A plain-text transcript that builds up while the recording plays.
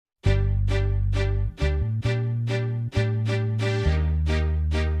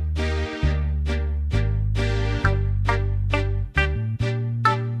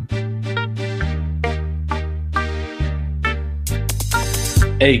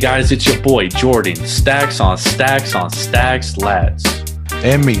Hey guys, it's your boy Jordan. Stacks on stacks on stacks, lads.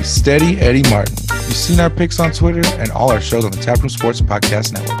 And me, Steady Eddie Martin. You've seen our pics on Twitter and all our shows on the Taproom Sports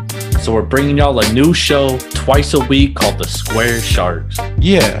Podcast Network. So we're bringing y'all a new show twice a week called The Square Sharks.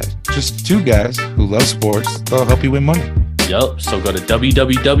 Yeah, just two guys who love sports. They'll help you win money. Yup, so go to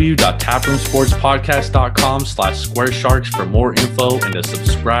www.taproomsportspodcast.com/Square Sharks for more info and to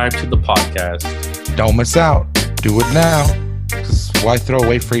subscribe to the podcast. Don't miss out. Do it now, because why throw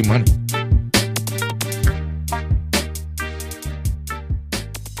away free money?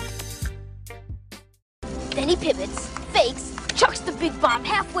 Then he pivots, fakes, chucks the big bomb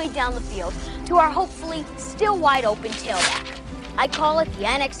halfway down the field to our hopefully still wide open tailback. I call it the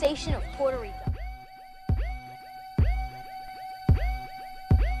annexation of Puerto Rico.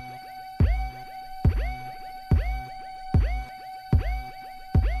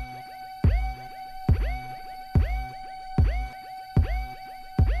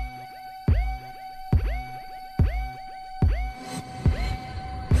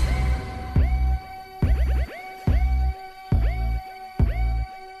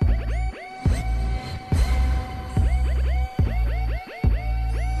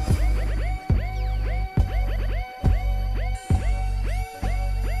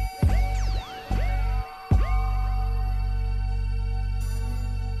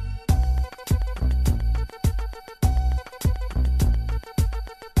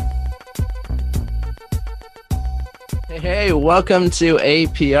 Hey, welcome to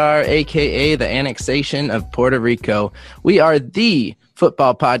APR, aka the annexation of Puerto Rico. We are the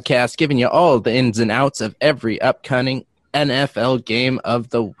football podcast giving you all the ins and outs of every upcoming NFL game of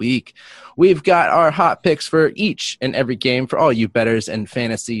the week. We've got our hot picks for each and every game for all you bettors and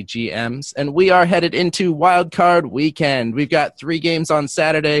fantasy GMs, and we are headed into Wild Card Weekend. We've got 3 games on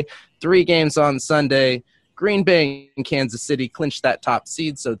Saturday, 3 games on Sunday. Green Bay and Kansas City clinched that top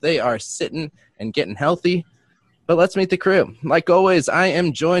seed, so they are sitting and getting healthy. But let's meet the crew. Like always, I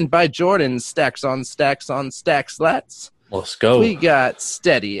am joined by Jordan. Stacks on stacks on stacks, let's. Let's go. We got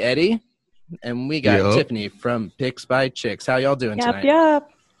Steady Eddie, and we got Tiffany from Picks by Chicks. How y'all doing tonight? Yep.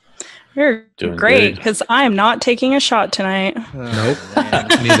 We're Doing great good. because I am not taking a shot tonight. Nope.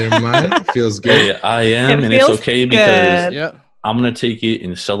 Neither am I. Feels good. Hey, I am, It and it's feels okay because good. Yep. I'm going to take it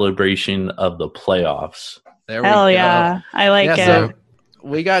in celebration of the playoffs. There we Hell go. yeah. I like it. So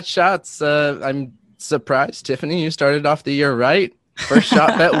we got shots. I'm surprised, Tiffany, you started off the year right. First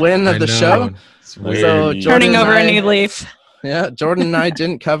shot bet win of the show. It's weird. So Turning Turning Jordan over and a I- new leaf. Yeah, Jordan and I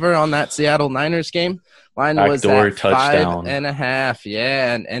didn't cover on that Seattle Niners game. Line was Backdoor at touchdown. 5.5.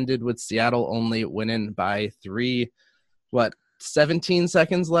 Yeah, and ended with Seattle only winning by 3. 17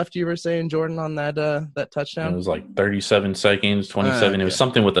 seconds left, you were saying, Jordan, on that It touchdown? was like 37 seconds, 27. It was Okay.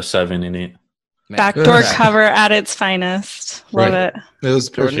 something with a 7 in it. Man. Backdoor Okay. cover at its finest. Love Right. it. It was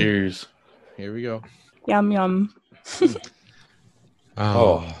Jordan? perfect. Cheers. Here we go. Yum, yum.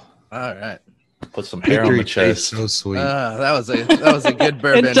 Oh, All right. put some hair on the Victory tastes chest. so sweet. That was a good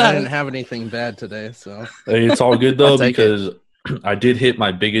bourbon. I does. didn't have anything bad today, so Hey, it's all good though I'll take because I did hit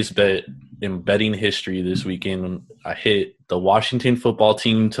my biggest bet in betting history this weekend. I hit the Washington football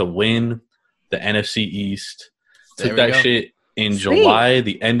team to win the NFC East. There Took we that go. shit in Sweet. July,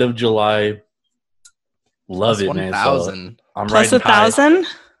 the end of July. Love plus it, man. So 1,000. I'm Plus riding high. 1,000.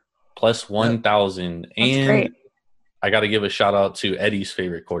 Plus 1,000. That's And great. I got to give a shout out to Eddie's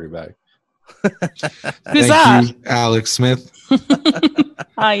favorite quarterback. Who's Thank that? you, Alex Smith.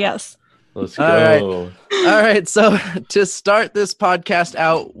 Yes. Let's All right. go. All right, so to start this podcast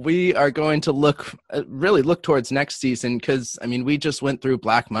out, we are going to really look towards next season because, I mean, we just went through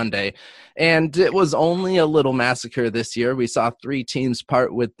Black Monday, and it was only a little massacre this year. We saw 3 teams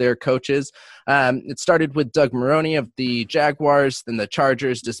part with their coaches. It started with Doug Maroney of the Jaguars, then the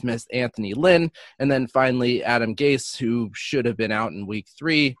Chargers dismissed Anthony Lynn, and then finally Adam Gase, who should have been out in week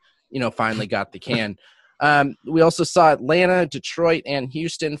 3, finally got the can. We also saw Atlanta, Detroit, and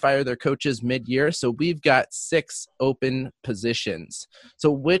Houston fire their coaches mid-year. So we've got 6 open positions. So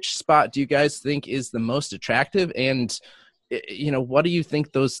which spot do you guys think is the most attractive? And, what do you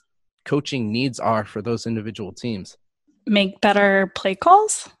think those coaching needs are for those individual teams? Make better play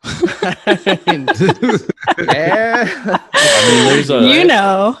calls. I mean, yeah. I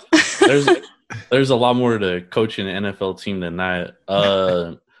mean, there's a lot more to coaching an NFL team than that.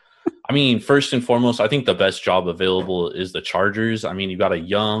 I mean, first and foremost, I think the best job available is the Chargers. I mean, you got a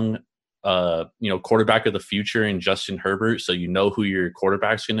young, quarterback of the future in Justin Herbert, so you know who your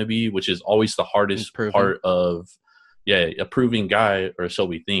quarterback's going to be, which is always the hardest part of, a proven guy, or so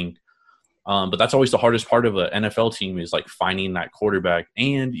we think. But that's always the hardest part of an NFL team is like finding that quarterback.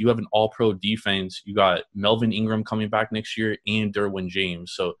 And you have an all-pro defense. You got Melvin Ingram coming back next year and Derwin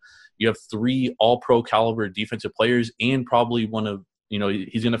James. So you have 3 all-pro caliber defensive players and probably one of,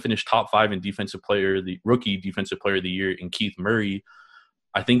 he's going to finish top 5 in the rookie defensive player of the year in Keith Murray.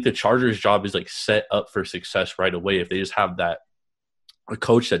 I think the Chargers' job is like set up for success right away if they just have a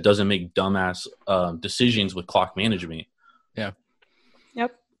coach that doesn't make dumbass decisions with clock management. Yeah.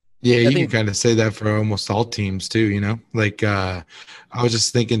 Yep. Yeah, you can kind of say that for almost all teams too, Like I was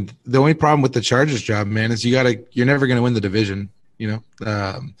just thinking the only problem with the Chargers job, man, is you're never going to win the division, You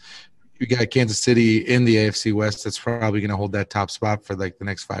got Kansas City in the AFC West that's probably going to hold that top spot for like the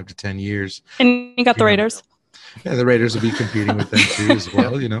next 5 to 10 years. And you got the Raiders. Yeah, the Raiders will be competing with them too as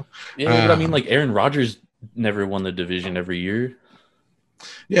well, Yeah, but I mean, like Aaron Rodgers never won the division every year.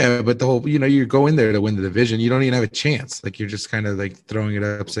 Yeah, but the whole, you go in there to win the division. You don't even have a chance. Like you're just kind of like throwing it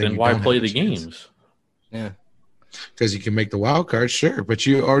up saying, then why play the games? Yeah. Because you can make the wild card, sure, but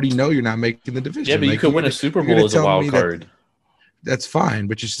you already know you're not making the division. Yeah, but you could win a Super Bowl as a wild card. That's fine,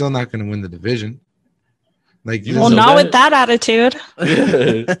 but you're still not going to win the division. Like, Well, not with that attitude.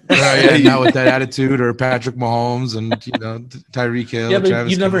 Not with that attitude, or Patrick Mahomes and Tyreek Hill. Yeah, but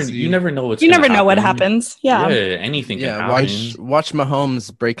Travis you never Kelce. know You never know what happens. Yeah. Anything can happen. Watch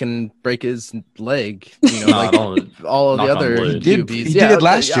Mahomes break his leg. Like all of the other QBs. He did it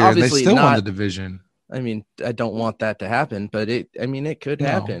last year, and they still won the division. I mean, I don't want that to happen, but it could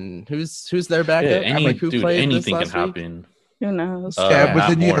happen. Who's their backup? Anything can happen. Who knows? Yeah, but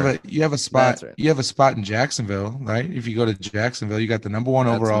then you have a spot. Right. You have a spot in Jacksonville, right? If you go to Jacksonville, you got the number 1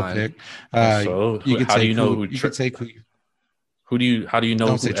 overall pick. So you could how do you know who? You could take who? How do you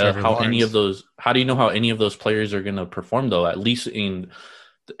know how any of those? How do you know how any of those players are going to perform though? At least in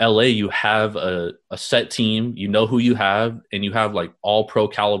LA, you have a set team. You know who you have, and you have like all pro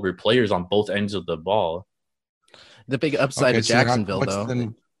caliber players on both ends of the ball. The big upside of Jacksonville, though,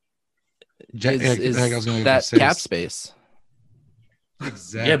 is that cap space.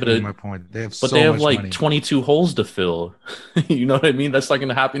 Exactly. Yeah, but my point. They have like money. 22 holes to fill. You know what I mean? That's not going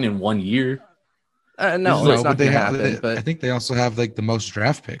to happen in 1 year. No, it's not going to happen. But I think they also have like the most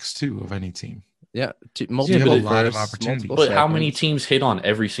draft picks too of any team. Yeah, a lot of opportunities. But how many teams hit on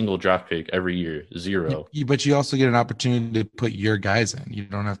every single draft pick every year? 0. But you also get an opportunity to put your guys in. You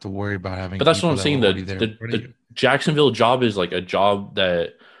don't have to worry about having. But that's what I'm saying. The Jacksonville job is like a job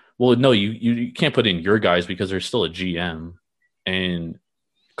that. Well, no, you can't put in your guys because there's still a GM. And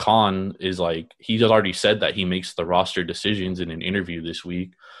Khan is like, he has already said that he makes the roster decisions in an interview this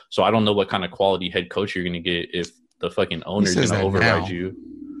week. So I don't know what kind of quality head coach you're going to get if the fucking owner's going to override you.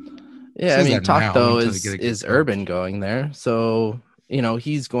 Yeah, I mean, talk though is Urban going there. So,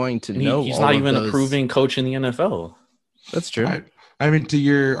 he's going to know. He's not even a proven coach in the NFL. That's true. I mean, to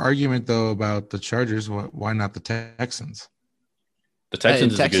your argument though about the Chargers, why not the Texans? The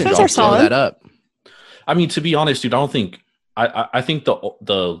Texans is a good job. job. Solid. That up. I mean, to be honest, dude, I don't think I think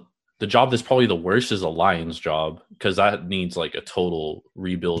the job that's probably the worst is a Lions job because that needs like a total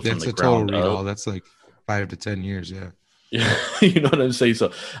rebuild from the ground up. That's like 5 to 10 years, yeah. Yeah, you know what I'm saying?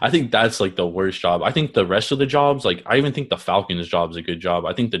 So I think that's like the worst job. I think the rest of the jobs, like I even think the Falcons job is a good job.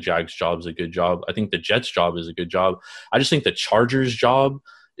 I think the Jags job is a good job. I think the Jets job is a good job. I just think the Chargers job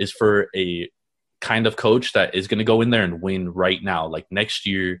is for a kind of coach that is going to go in there and win right now. Like next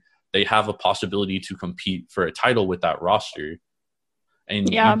year, they have a possibility to compete for a title with that roster. And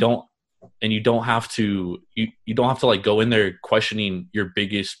you don't have to like go in there questioning your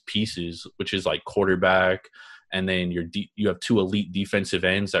biggest pieces, which is like quarterback, and then you have 2 elite defensive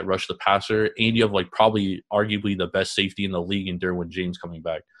ends that rush the passer, and you have like probably arguably the best safety in the league in Derwin James coming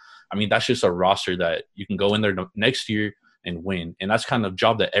back. I mean, that's just a roster that you can go in there next year and win. And that's kind of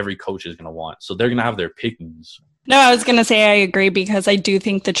job that every coach is going to want. So they're going to have their pickings. No, I was going to say I agree because I do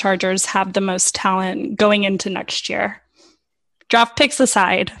think the Chargers have the most talent going into next year. Draft picks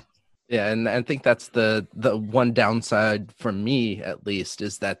aside. Yeah, and I think that's the one downside for me, at least,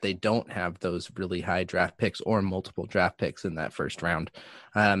 is that they don't have those really high draft picks or multiple draft picks in that first round.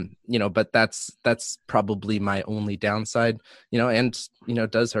 But that's probably my only downside.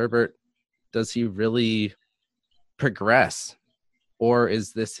 Does Herbert, does he really progress, or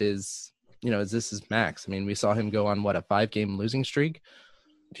is this his max? I mean, we saw him go on a 5-game losing streak.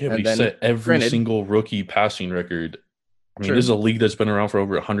 Yeah, but he set every single rookie passing record. I mean, this is a league that's been around for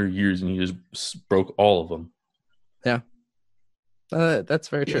over 100 years, and he just broke all of them. Yeah, that's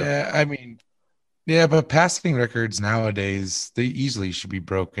very true. Yeah, I mean, but passing records nowadays, they easily should be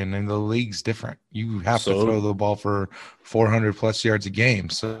broken, and the league's different. You have to throw the ball for 400 plus yards a game.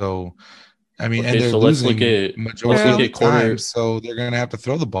 So, I mean, Okay, and they're so let's losing look at majority let's of look the at quarter. time, so they're going to have to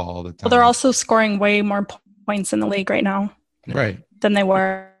throw the ball all the time. Well, they're also scoring way more points in the league right now right. than they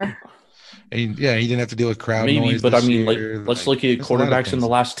were. And yeah, he didn't have to deal with crowd Maybe, noise. but I this mean, year. let's Like, look at there's a lot of quarterbacks in the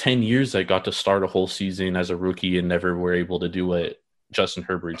things. last 10 years that got to start a whole season as a rookie and never were able to do what Justin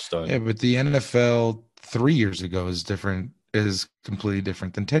Herbert's done. Yeah, but the NFL 3 years ago is completely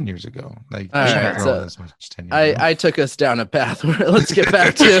different than 10 years ago. Like, All you right, can't throw so as much 10 years ago. I took us down a path. Let's get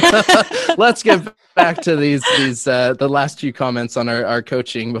back to these the last few comments on our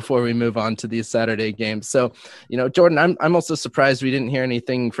coaching before we move on to these Saturday games. So, Jordan, I'm also surprised we didn't hear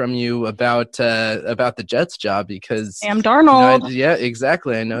anything from you about the Jets job because Sam Darnold. yeah,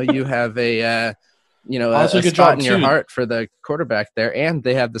 exactly. I know you have a That's a a good spot job, in your too. heart for the quarterback there, and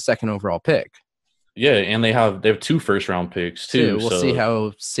they have the second overall pick. Yeah, and they have 2 first-round picks too. We'll so. see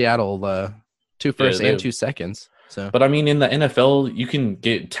how Seattle 2 firsts and 2 seconds. So, But I mean, in the NFL, you can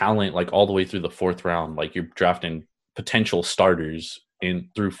get talent like all the way through the 4th round. Like you're drafting potential starters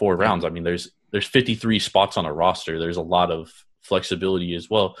through 4 rounds. I mean, there's 53 spots on a roster. There's a lot of flexibility as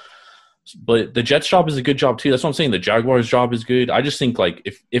well. But the Jets job is a good job too. That's what I'm saying. The Jaguars job is good. I just think like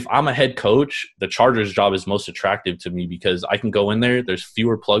if I'm a head coach, the Chargers job is most attractive to me because I can go in there. There's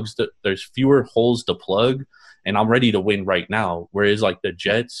fewer holes to plug, and I'm ready to win right now. Whereas like the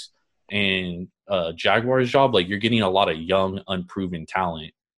Jets and Jaguars job, like you're getting a lot of young, unproven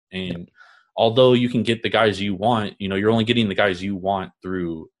talent. And although you can get the guys you want, you're only getting the guys you want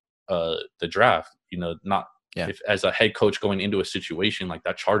through the draft. Not. Yeah. If as a head coach going into a situation like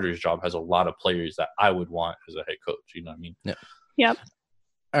that, Chargers job has a lot of players that I would want as a head coach. You know what I mean? Yeah. Yep.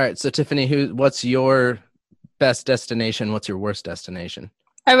 All right. So Tiffany, what's your best destination? What's your worst destination?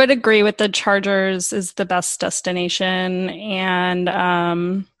 I would agree with the Chargers is the best destination,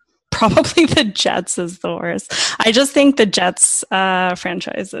 and probably the Jets is the worst. I just think the Jets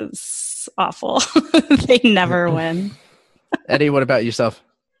franchise is awful. They never win. Eddie, what about yourself?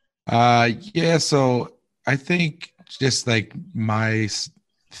 Yeah, so I think just like my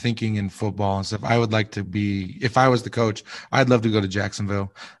thinking in football and stuff, I would like to be, if I was the coach, I'd love to go to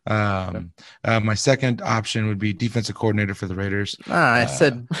Jacksonville. My second option would be defensive coordinator for the Raiders. I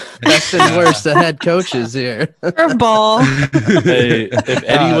said best and worst the head coaches here. Curveball. Hey, if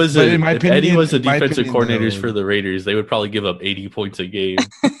Eddie was but a, in my if opinion- Eddie was a in my defensive opinion, coordinators though- for the Raiders, they would probably give up 80 points a game.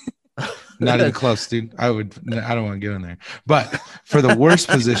 Not even close, dude. I don't want to get in there. But for the worst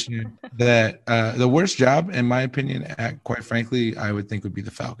position, the worst job, in my opinion, quite frankly, I would think would be the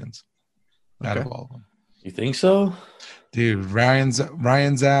Falcons. Out of all of them, You think so? dude. Ryan's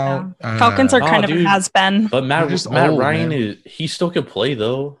out. Falcons are kind of dude. has been. But They're just Matt old, Ryan man. he still could play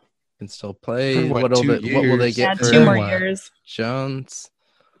though. Can still play. For what, What 2 will they years? Yeah, get for 2 more what? years. Jones?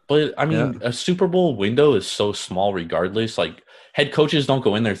 But I mean, a Super Bowl window is so small regardless. Like head coaches don't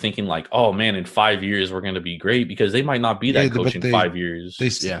go in there thinking like, oh man, in 5 years we're going to be great, because they might not be that Yeah, coach but in they- 5 years. They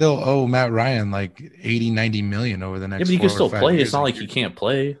still owe Matt Ryan like 80-90 million over the next. Yeah, but he 4 can or still 5 play. years. It's not like he can't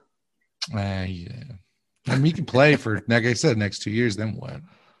play. Yeah. I mean, he can play for, like I said, next 2 years. Then what?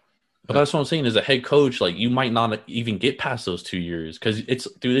 But that's what I'm saying. As a head coach, like you might not even get past those 2 years because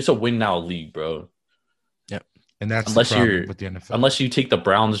it's a win now league, bro. And that's Unless the problem you're- with the NFL. Unless you take the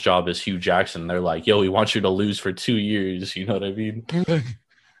Browns job as Hugh Jackson, they're like, yo, we want you to lose for 2 years. You know what I mean?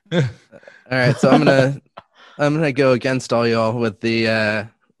 All right, so I'm gonna go against all y'all with the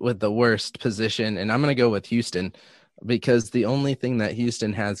worst position, and I'm gonna go with Houston because the only thing that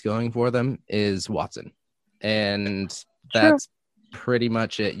Houston has going for them is Watson, and that's pretty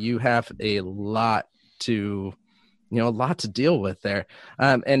much it. You have a lot to deal with there.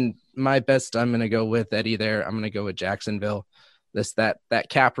 And my best, I'm gonna go with Eddie there. I'm gonna go with Jacksonville. That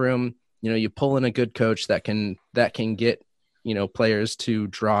cap room. You pull in a good coach that can get players to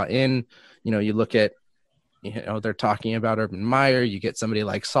draw in. You look at, they're talking about Urban Meyer. You get somebody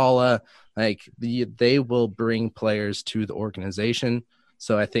like Saleh, like they will bring players to the organization.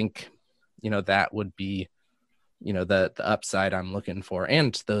 So I think, that would be, the upside I'm looking for,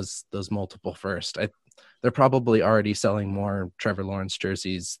 and those multiple first. They're probably already selling more Trevor Lawrence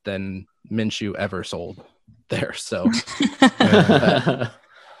jerseys than Minshew ever sold there. So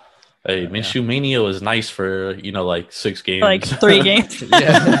Hey, Minshew Mania was nice for, like 6 games. Like 3 games.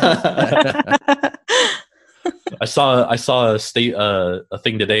 I saw a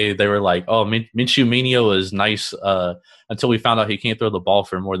thing today. They were like, "Oh, Minshew Mania was nice until we found out he can't throw the ball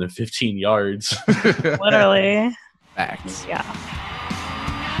for more than 15 yards." Literally. facts. Yeah.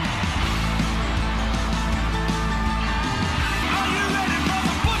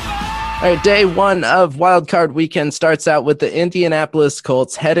 All right, day 1 of Wild Card Weekend starts out with the Indianapolis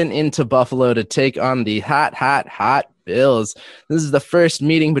Colts heading into Buffalo to take on the hot Bills. This is the first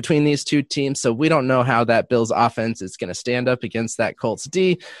meeting between these two teams, so we don't know how that Bills offense is going to stand up against that Colts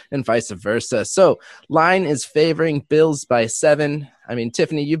D and vice versa. So line is favoring Bills by 7. I mean,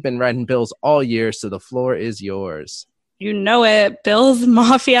 Tiffany, you've been riding Bills all year, so the floor is yours. You know it. Bills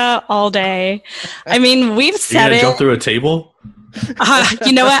Mafia all day. I mean, we've said it. Jump through a table?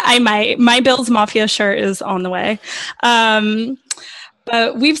 You know what? I might. My Bills Mafia shirt is on the way.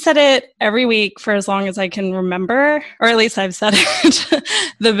 But we've said it every week for as long as I can remember, or at least I've said it.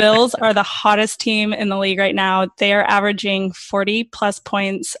 The Bills are the hottest team in the league right now. They are averaging 40-plus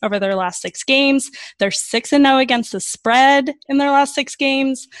points over their last 6 games. They're 6-0 against the spread in their last 6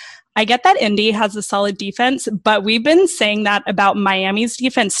 games. I get that Indy has a solid defense, but we've been saying that about Miami's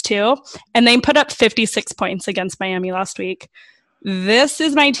defense too, and they put up 56 points against Miami last week. This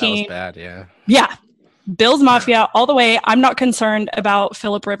is my team. That was bad, yeah. Yeah. Bills Mafia all the way. I'm not concerned about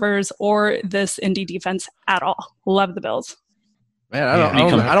Phillip Rivers or this Indy defense at all. Love the Bills. Man,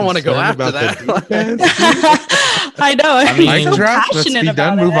 I don't want to go after that. I know. I mean, I'm so Let's passionate be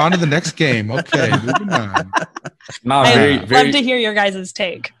about done. it. Move on to the next game. Okay, moving on. I'd love to hear your guys'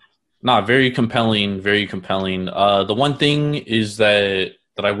 take. Very compelling, very compelling. The one thing is that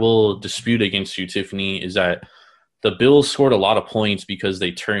I will dispute against you, Tiffany, is that the Bills scored a lot of points because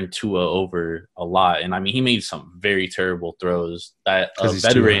they turned Tua over a lot. And, I mean, he made some very terrible throws that a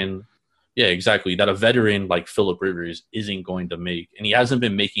veteran – yeah, exactly, that a veteran like Phillip Rivers isn't going to make. And he hasn't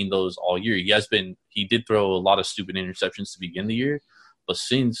been making those all year. He did throw a lot of stupid interceptions to begin the year. But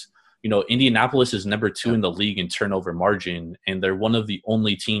since – Indianapolis is number 2 in the league in turnover margin, and they're one of the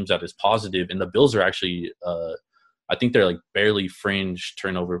only teams that is positive. And the Bills are actually, I think they're like barely fringe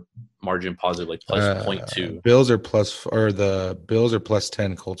turnover margin positive, like plus 0.2. Bills are plus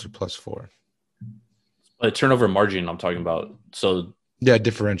 10, Colts are plus 4. But turnover margin, I'm talking about. So yeah,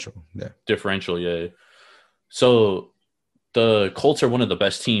 differential. Yeah. So the Colts are one of the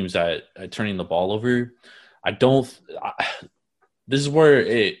best teams at turning the ball over. This is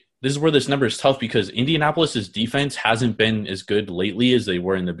where this number is tough because Indianapolis's defense hasn't been as good lately as they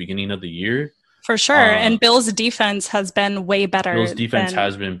were in the beginning of the year. For sure. And Bill's defense has been way better. Bill's defense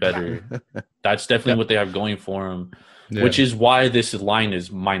has been better. That's definitely what they have going for them, which is why this line is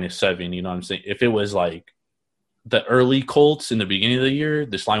 -7. You know what I'm saying? If it was like the early Colts in the beginning of the year,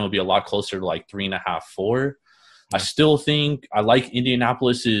 this line would be a lot closer to like 3.5, 4. I still think I like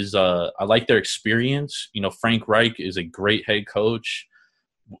Indianapolis's I like their experience. Frank Reich is a great head coach.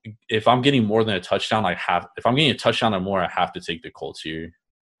 If I'm getting more than a touchdown, if I'm getting a touchdown or more, I have to take the Colts here.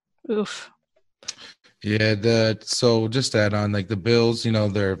 Oof. Yeah, so just to add on, like the Bills,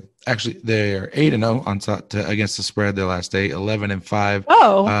 they're 8-0 on top against the spread their last 8, 11-5.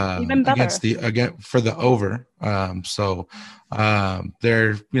 Oh, even better for the over.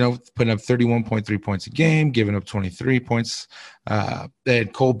 They're putting up 31.3 points a game, giving up 23 points.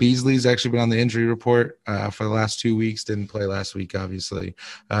 Cole Beasley's actually been on the injury report for the last 2 weeks. Didn't play last week, obviously.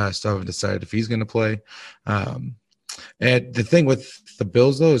 Still haven't decided if he's going to play. And the thing with the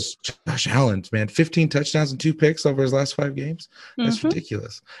Bills, though, is Josh Allen, man, 15 touchdowns and 2 picks over his last 5 games. That's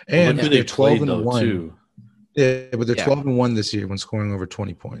ridiculous. And they're 12-1. Yeah, but they're 12-1 this year when scoring over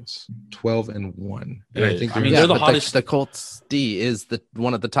 20 points. 12-1. Yeah, I think they're the hottest. The Colts D is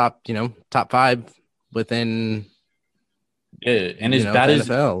one of the top 5 within. Yeah, and as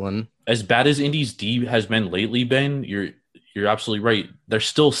bad as Indy's D has been lately, Ben, you're absolutely right. They're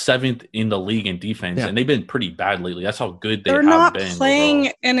still 7th in the league in defense, and they've been pretty bad lately. That's how good they're have been. They're not playing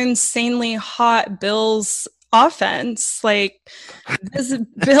overall. an insanely hot Bills offense. Like, this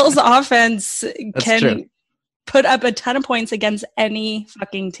Bills offense can put up a ton of points against any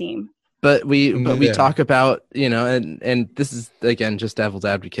fucking team. But we talk about, and this is, again, just devil's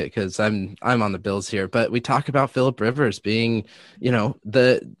advocate because I'm on the Bills here, but we talk about Phillip Rivers being,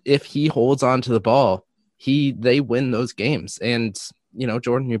 if he holds on to the ball, they win those games. And,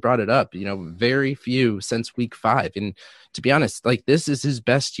 Jordan, you brought it up, very few since week 5. And to be honest, like, this is his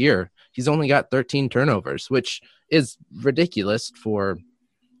best year. He's only got 13 turnovers, which is ridiculous for,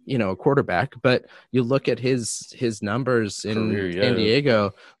 a quarterback. But you look at his numbers in San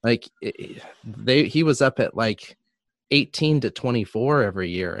Diego, like he was up at like 18 to 24 every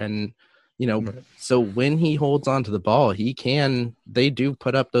year. And, so when he holds on to the ball, they do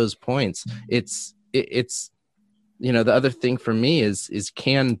put up those points. It's the other thing for me is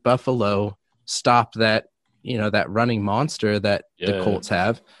can Buffalo stop that, that running monster that the Colts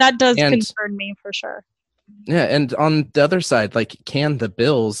have? That does concern me for sure. Yeah. And on the other side, like, can the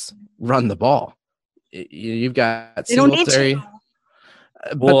Bills run the ball? You've got Singletary,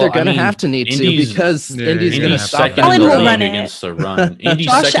 but they're going to have to need to because Indy's going to stop. Allen will run it. Against the run.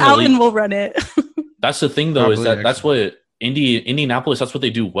 Josh Allen will run it. That's the thing, though, is Probably, that's what Indianapolis, that's what they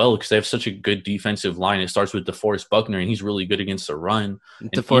do well because they have such a good defensive line. It starts with DeForest Buckner, and he's really good against the run.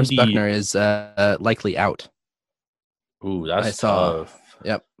 And DeForest Buckner is likely out. Ooh, that's I saw. tough.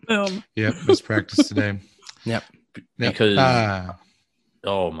 Yep. Boom. Yep, missed practice today. Yep. Because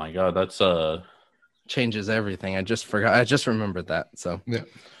oh my god, that's changes everything. I just forgot. I just remembered that. So yeah.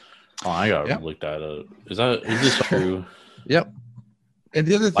 Oh, I gotta look that up. Is this true? Yep. And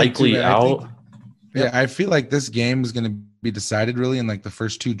the other thing Likely too, out. I feel like this game is going to be decided really in like the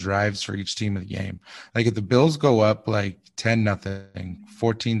first 2 drives for each team of the game. Like if the Bills go up like 10-0,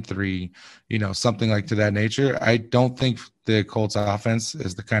 14-3, something like to that nature, I don't think the Colts offense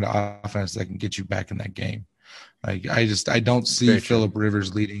is the kind of offense that can get you back in that game. Like I don't see Phillip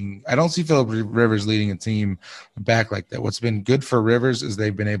Rivers leading. I don't see Phillip Rivers leading a team back like that. What's been good for Rivers is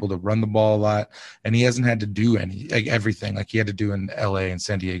they've been able to run the ball a lot, and he hasn't had to do everything like he had to do in LA and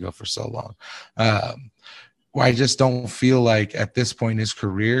San Diego for so long. I just don't feel like at this point in his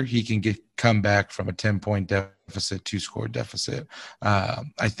career he can come back from a 10-point deficit, 2-score deficit.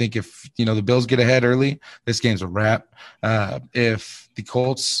 I think if the Bills get ahead early, this game's a wrap. If the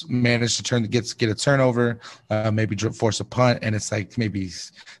Colts manage to get a turnover, maybe force a punt, and it's like maybe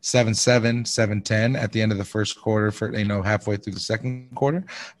 7-7, 7-10 at the end of the first quarter for halfway through the second quarter,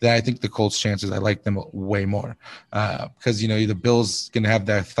 then I think the Colts' chances, I like them way more because the Bills gonna have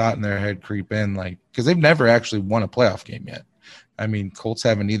that thought in their head creep in, like because they've never actually won a playoff game yet. I mean, Colts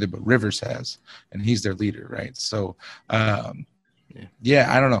haven't either, but Rivers has, and he's their leader, right? So, I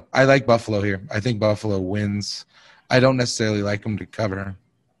don't know. I like Buffalo here. I think Buffalo wins. I don't necessarily like them to cover.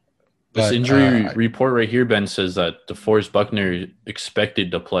 This injury report right here, Ben, says that DeForest Buckner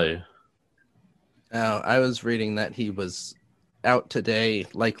expected to play. Now, I was reading that he was out today,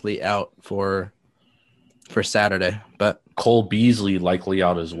 likely out for Saturday, but Cole Beasley likely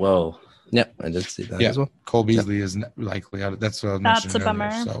out as well. Yep, I did see that as well. Cole Beasley is likely out. That's what I was mentioning. That's a bummer.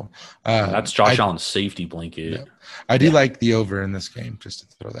 Earlier, so that's Josh Allen's safety blanket. Yeah. I do like the over in this game, just to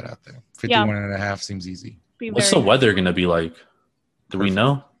throw that out there. 51.5 seems easy. What's the weather going to be like? Do we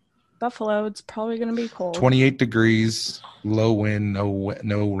know? Buffalo, it's probably going to be cold. 28 degrees, low wind,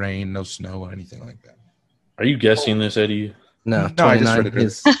 no rain, no snow, anything like that. Are you guessing this, Eddie? No, I just read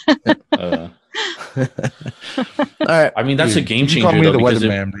it. All right. I mean, that's a game changer. Call me the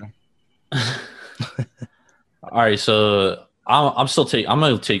weatherman, bro. All right, so I'm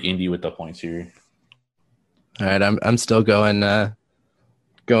going to take Indy with the points here. All right, I'm still going.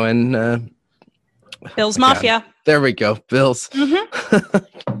 Bills Mafia. There we go, Bills.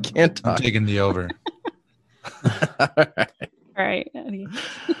 Mm-hmm. Can't talk. I'm taking the over. All right, Eddie.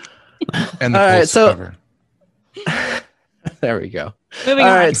 And the All right, so cover. There we go. Moving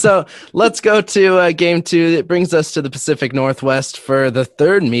All on. right, so let's go to game 2. It brings us to the Pacific Northwest for the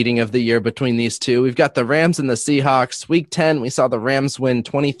third meeting of the year between these two. We've got the Rams and the Seahawks. Week 10, we saw the Rams win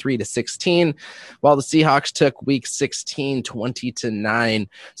 23-16, while the Seahawks took Week 16 20-9.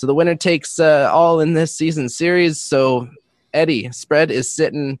 So the winner takes all in this season series. So Eddie, spread is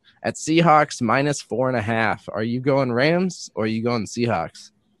sitting at Seahawks -4.5. Are you going Rams or are you going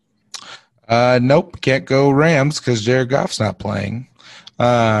Seahawks? Nope, can't go Rams because Jared Goff's not playing.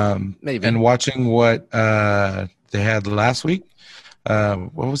 Maybe. And watching what they had last week,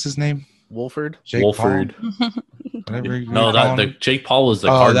 what was his name? Wolford. Jake Wolford. Paul? Whatever you No, call him. Jake Paul was the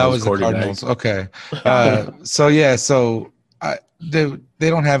that Cardinals was the quarterback. Cardinals. Okay. So they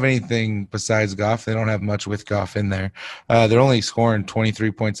don't have anything besides Goff. They don't have much with Goff in there. They're only scoring 23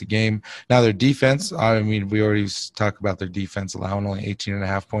 points a game. Now their defense, I mean, we already talked about their defense allowing only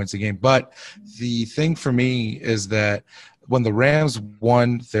 18.5 points a game. But the thing for me is that when the Rams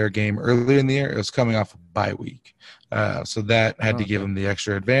won their game earlier in the year, it was coming off a bye week. So that had to give them the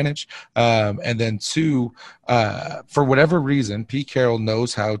extra advantage. And then 2, for whatever reason, Pete Carroll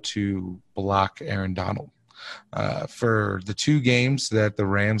knows how to block Aaron Donald. For the 2 games that the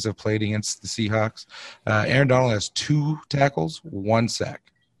Rams have played against the Seahawks, Aaron Donald has 2 tackles, 1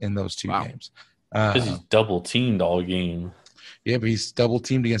 sack in those 2 games. Because he's double teamed all game. Yeah, but he's double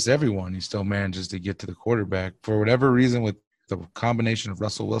teamed against everyone. He still manages to get to the quarterback. For whatever reason, with the combination of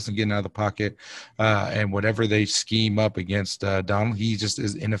Russell Wilson getting out of the pocket and whatever they scheme up against Donald, he just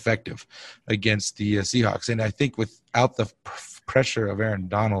is ineffective against the Seahawks. And I think without the pressure of Aaron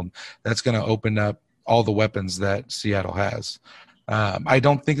Donald, that's going to open up all the weapons that Seattle has. I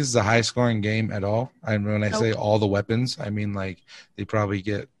don't think this is a high-scoring game at all. I mean, when I say all the weapons, I mean like they probably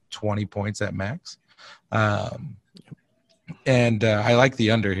get 20 points at max. And I like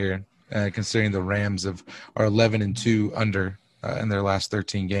the under here, considering the Rams are 11-2 under in their last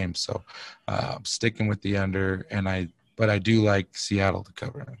 13 games. So I'm sticking with the under, but I do like Seattle to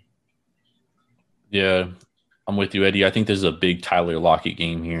cover. Yeah, I'm with you, Eddie. I think there's a big Tyler Lockett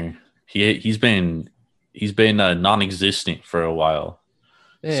game here. He's been non-existent for a while.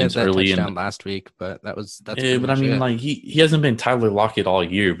 Yeah, Since that early touchdown in last week, but that's yeah, pretty but I much mean, it. like he hasn't been Tyler Lockett all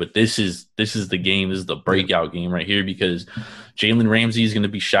year, but this is the game. This is the breakout game right here because Jalen Ramsey is going to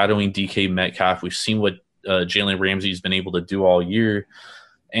be shadowing DK Metcalf. We've seen what Jalen Ramsey's been able to do all year,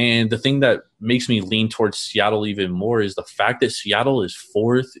 and the thing that makes me lean towards Seattle even more is the fact that Seattle is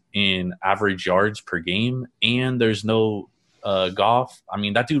 4th in average yards per game, and there's no Goff. I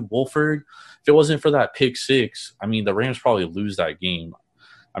mean, that dude Wolford. If it wasn't for that pick six, I mean, the Rams probably lose that game.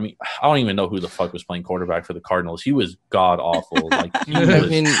 I mean, I don't even know who the fuck was playing quarterback for the Cardinals. He was god awful. Like he I was,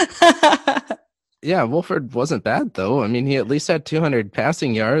 mean, yeah, Wolford wasn't bad though. I mean, he at least had 200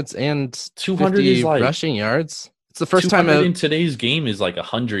 passing yards and 200 50 is like rushing yards. It's the first time 200 in today's game is like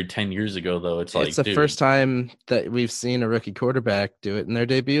 110 years ago, though. It's like it's the dude, first time that we've seen a rookie quarterback do it in their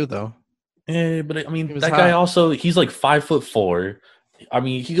debut, though. Yeah, but I mean, He was that guy hot. also he's like 5'4". I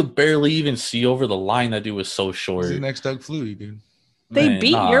mean, he could barely even see over the line. That dude was so He's short. the next Doug Flutie, dude. They Man,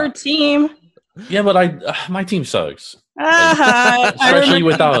 beat nah. your team. Yeah, but my team sucks. I Especially remember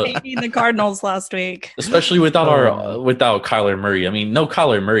without- beating the Cardinals last week. Especially without Oh. without Kyler Murray. I mean, no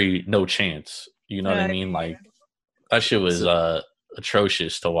Kyler Murray, no chance. You know what I Yeah. mean? Like that shit was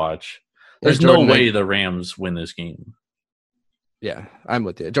atrocious to watch. Yeah, There's Jordan, no way the Rams win this game. Yeah, I'm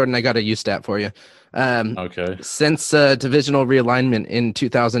with you. Jordan, I got a U stat for you. Okay. Since divisional realignment in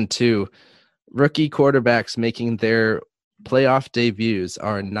 2002, rookie quarterbacks making their playoff debuts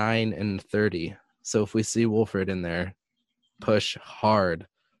are 9-30. So if we see Wolford in there, push hard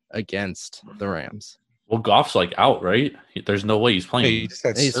against the Rams. Well, Goff's like out, right? There's no way he's Hey, playing. he just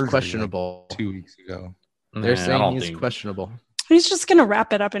had He's surgery, like, questionable. 2 weeks ago. They're Nah, I saying don't he's think- questionable. He's just gonna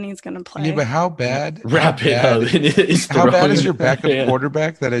wrap it up and he's gonna play. Yeah, but how bad? Wrap how it bad- up. It's How bad throwing- is your backup Yeah.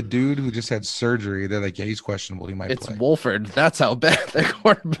 quarterback that a dude who just had surgery? They're like, yeah, he's questionable. He might It's play. Wolford. That's how bad their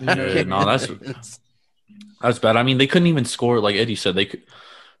quarterback Yeah, no, that's- is. That's bad. I mean, they couldn't even score. Like Eddie said, they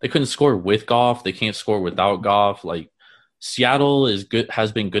couldn't score with Goff. They can't score without Goff. Like Seattle is good,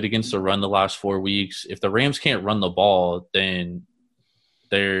 has been good against the run the last 4 weeks. If the Rams can't run the ball, then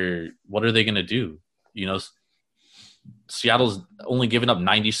what are they going to do? You know, Seattle's only given up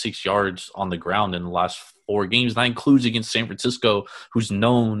 96 yards on the ground in the last 4 games. That includes against San Francisco, who's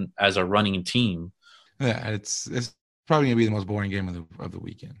known as a running team. Yeah, it's probably gonna be the most boring game of the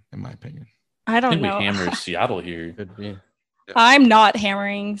weekend, in my opinion. I I don't think we know. hammer Seattle here. Could be. I'm not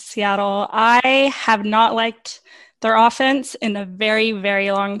hammering Seattle. I have not liked their offense in a very,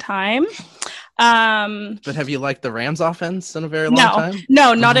 very long time. But have you liked the Rams offense in a very long No. time?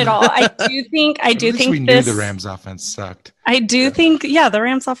 No, not at all. I do think At least we this. knew the Rams offense sucked. I do think, yeah, the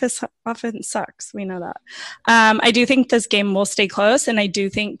Rams offense sucks. We know that. I do think this game will stay close, and I do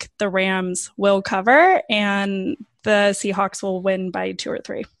think the Rams will cover, and the Seahawks will win by 2 or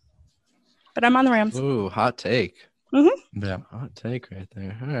 3. But I'm on the Rams. Ooh, hot take. Yeah. Hot take right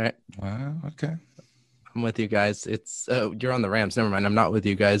there. All right. Wow. Okay. I'm with you guys. It's you're on the Rams. Never mind. I'm not with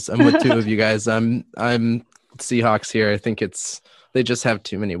you guys. I'm with 2 of you guys. I'm Seahawks here. I think they just have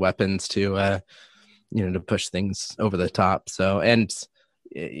too many weapons to to push things over the top. So, and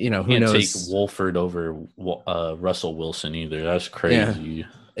who Can't knows? take Wolford over Russell Wilson either. That's crazy.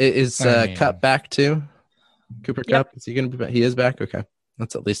 Is I mean- Cup back too? Cooper Yep. Cup? Is he going to be back? He is back. Okay,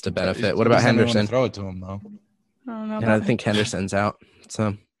 that's at least a benefit. He What about doesn't want to Henderson? Throw it to him though. I don't know. And about I him. think Henderson's out.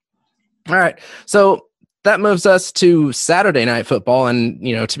 So, all right. So that moves us to Saturday night football. And,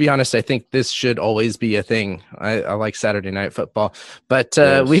 to be honest, I think this should always be a thing. I like Saturday night football, but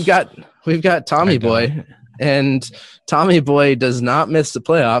Yes. we've got Tommy I don't. Boy, and Tommy Boy does not miss the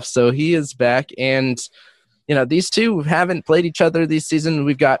playoffs. So he is back. And, these two haven't played each other this season.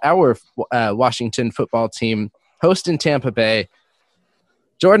 We've got our Washington football team hosting Tampa Bay.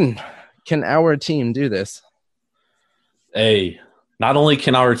 Jordan, can our team do this? Hey, not only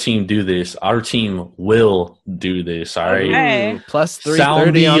can our team do this, our team will do this. All right. Okay. Ooh, plus Sound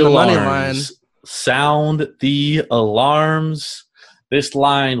 330 the on the money line. alarms. Sound the alarms. This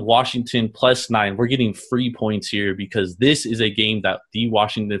line, Washington +9. We're getting free points here because this is a game that the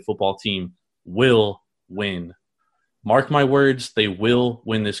Washington football team will win. Mark my words, they will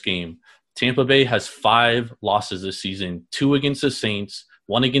win this game. Tampa Bay has 5 losses this season, 2 against the Saints,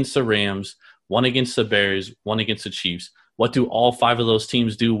 1 against the Rams, 1 against the Bears, 1 against the Chiefs. What do all 5 of those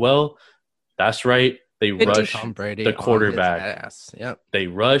teams do well? That's right. They Good rush Tom Brady the on his quarterback. ass. Yep. They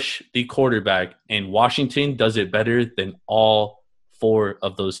rush the quarterback, and Washington does it better than all 4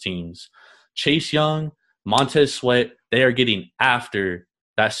 of those teams. Chase Young, Montez Sweat, they are getting after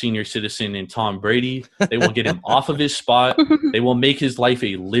that senior citizen in Tom Brady. They will get him off of his spot. They will make his life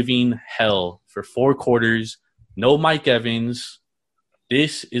a living hell for 4 quarters. No Mike Evans.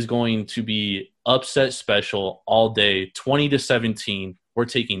 This is going to be upset special all day. 20-17. We're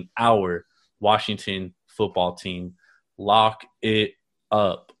taking our Washington football team. Lock it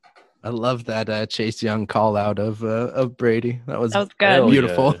up. I love that Chase Young call out of Brady. That was good. Hell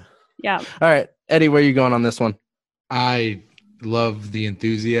beautiful. yeah. Yeah. All right, Eddie, where are you going on this one? I love the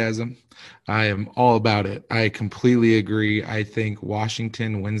enthusiasm. I am all about it. I completely agree. I think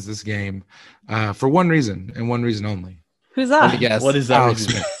Washington wins this game for one reason and one reason only. Who's Let me that? guess. What is that? Alex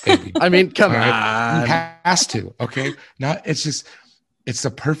Smith, baby. I mean, come All right? on. He has to. Okay. Now it's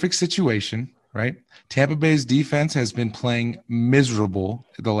the perfect situation, right? Tampa Bay's defense has been playing miserable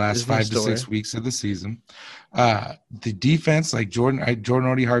the last There's no 5 to 6 weeks of the season. The defense, like Jordan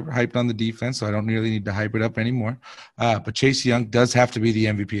already hyped on the defense, so I don't really need to hype it up anymore. But Chase Young does have to be the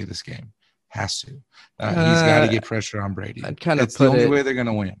MVP of this game. Has to. He's got to get pressure on Brady. I'd kind of It's the put only it way they're going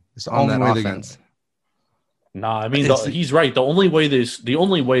to win. It's the on only that way they're going to offense. win. Nah, I mean he's right. The only way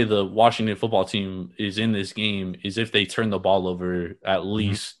the Washington football team is in this game is if they turn the ball over at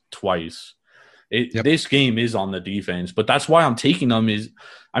least twice. This game is on the defense, but that's why I'm taking them.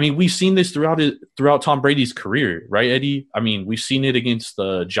 We've seen this throughout Tom Brady's career, right, Eddie? I mean, we've seen it against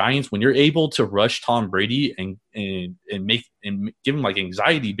the Giants when you're able to rush Tom Brady and give him like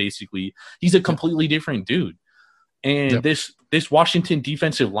anxiety. Basically, he's a completely different dude. And this Washington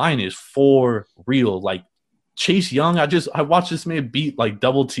defensive line is for real. Like Chase Young, I watched this man beat like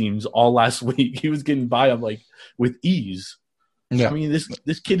double teams all last week. He was getting by them like with ease. Yeah. I mean,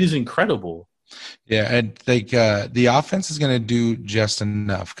 this kid is incredible. Yeah, and the offense is going to do just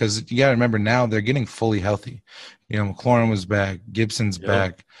enough because you got to remember now they're getting fully healthy. You know, McLaurin was back, Gibson's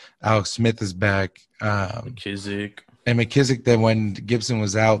back, Alex Smith is back, McKissick. And McKissick. Then when Gibson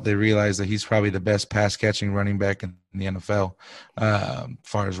was out, they realized that he's probably the best pass catching running back in the NFL, as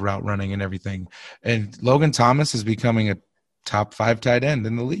far as route running and everything. And Logan Thomas is becoming a top 5 tight end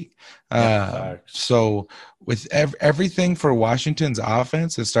in the league. So with everything for Washington's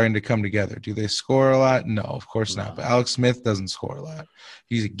offense is starting to come together. Do they score a lot? No, of course not. But Alex Smith doesn't score a lot.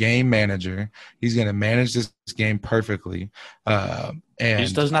 He's a game manager. He's going to manage this game perfectly. And he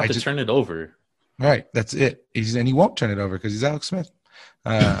just doesn't have to turn it over. Right. That's it. He won't turn it over because he's Alex Smith.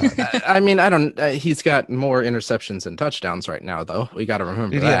 I mean, he's got more interceptions than touchdowns right now, though. We got to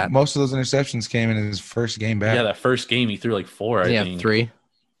remember that. Most of those interceptions came in his first game back. Yeah, that first game he threw like 4. I think 3.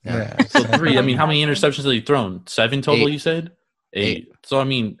 Yeah. So 3. I mean, how many interceptions have he thrown? 7 total, 8. you said? 8. So, I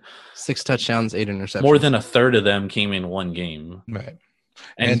mean, 6 touchdowns, 8 interceptions. more than a third of them came in one game. Right.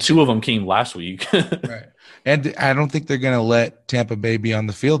 And 2 of them came last week. Right. And I don't think they're going to let Tampa Bay be on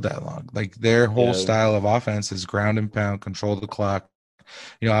the field that long. Like their whole style of offense is ground and pound, control the clock.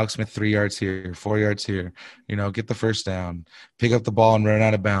 You know, Alex Smith 3 yards here, 4 yards here, you know, get the first down, pick up the ball and run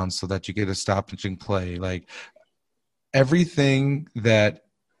out of bounds so that you get a stop-and play. Like everything that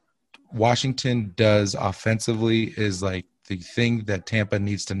Washington does offensively is like the thing that Tampa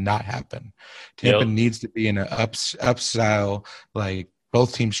needs to not happen. Tampa needs to be in an up style, like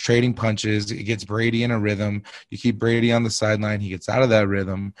both teams trading punches. It gets Brady in a rhythm. You keep Brady on the sideline. He gets out of that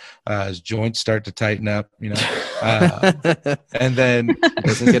rhythm. His joints start to tighten up, you know. And then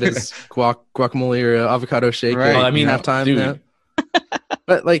doesn't get his guacamole or avocado shake. Right. Well, I mean, halftime. dude,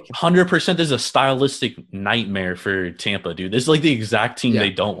 but like 100% is a stylistic nightmare for Tampa, dude. This is like the exact team they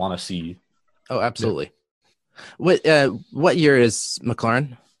don't want to see. Oh, absolutely. Yeah. What year is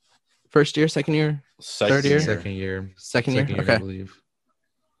McLaurin? First year, second year, third year? Second year. Okay. I believe.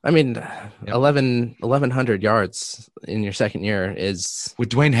 I mean, 1,100 yards in your second year is with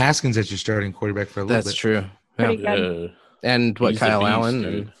Dwayne Haskins as your starting quarterback for a little bit. That's true. Pretty good. And what, He's Kyle a beast, Allen?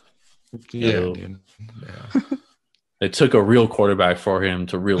 dude. Yeah, Yo. dude. Yeah. It took a real quarterback for him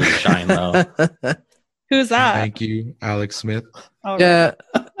to really shine, though. Who's that? Thank you, Alex Smith. Oh, Yeah.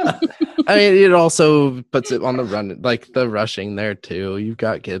 I mean, it also puts it on the run, like the rushing there too. You've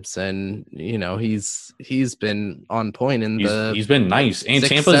got Gibson. You know, he's been on point in He's been nice, and 6,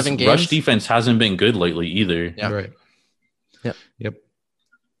 Tampa's 7 rush games. defense hasn't been good lately either. Yeah. Right. Yep.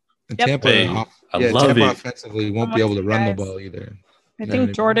 And Yep. Tampa, Hey, I love Tampa it. offensively won't be able to run the ball either. I You know what I think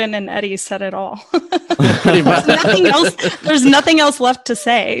mean? Jordan and Eddie said it all. Pretty much. There's nothing else left to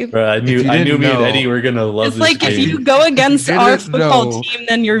say. Bro, I If knew you me and didn't know- Eddie were gonna love It's this like if game. you go against If you our didn't football know, team,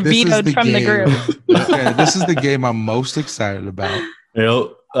 then you're This is vetoed from the game- group. Okay, this is the game I'm most excited about.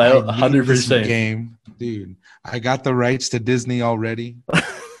 Yep, I need 100%. this game, dude. I got the rights to Disney already.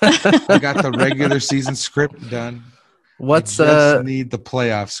 I got the regular season script done. What's I just need the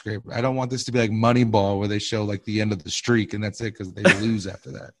playoff script. I don't want this to be like Moneyball where they show like the end of the streak and that's it because they lose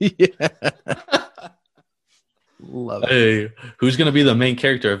after that. yeah. Love it. Hey, who's gonna be the main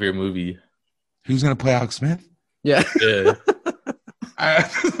character of your movie? Who's gonna play Alex Smith? Yeah. Yeah. I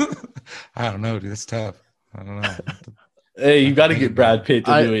don't know, dude. It's tough. I don't know. Hey, you got to get Brad Pitt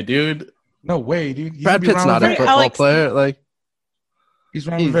to do it, dude. No way, dude. He Brad could be Pitt's Ron not a Rivera. football Alex- player. Like, He's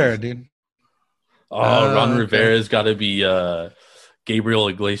Ron Rivera, dude. Oh, Ron okay. Rivera's got to be Gabriel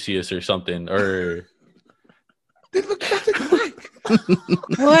Iglesias or something. Or They look nothing alike.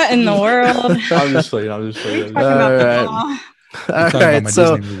 What in the world? I'm just playing. Talking All about right. football. all Talking about right. my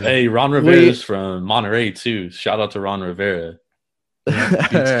So, Disney movie. Hey, Ron Rivera's from Monterey too. Shout out to Ron Rivera. all Beats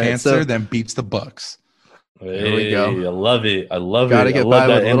right, cancer, so then beats the Bucks. Hey, we go. I love it. I love gotta it. get I love by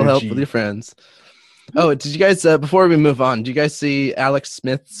that with a little help energy. with your friends. Oh, did you guys, before we move on, did you guys see Alex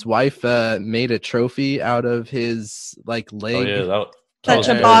Smith's wife made a trophy out of his like leg? Oh yeah, that Such was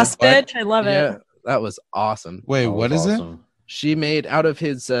a good. boss What? bitch. I love Yeah, it. that was awesome. Wait, That what was is it? awesome. She made out of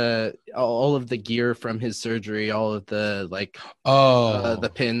his all of the gear from his surgery, all of the like Oh, the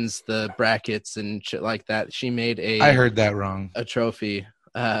pins, the brackets, and shit like that. She made I heard that wrong. a trophy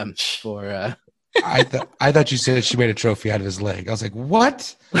for I thought you said she made a trophy out of his leg. I was like,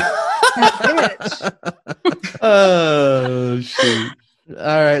 what? Oh shoot!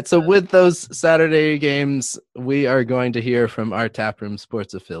 All right, so with those Saturday games, we are going to hear from our Taproom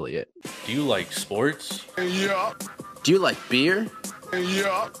Sports affiliate. Do you like sports? Do you like beer?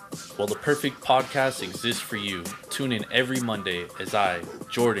 Well, the perfect podcast exists for you. Tune in every Monday as I,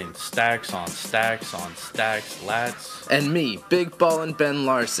 Jordan, stacks on stacks on stacks, lats. And me, Big Ballin' Ben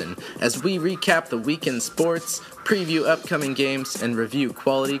Larson, as we recap the weekend sports, preview upcoming games, and review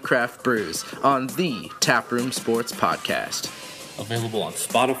quality craft brews on the Taproom Sports Podcast. Available on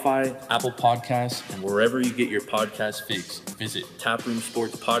Spotify, Apple Podcasts, and wherever you get your podcast fix. Visit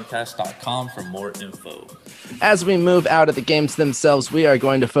taproomsportspodcast.com for more info. As we move out of the games themselves, we are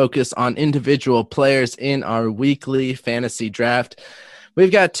going to focus on individual players in our weekly fantasy draft.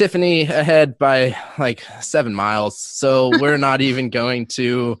 We've got Tiffany ahead by like 7 miles, so we're not even going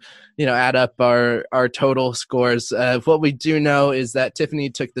to, add up our total scores. What we do know is that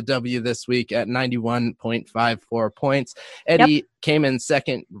Tiffany took the W this week at 91.54 points. Eddie came in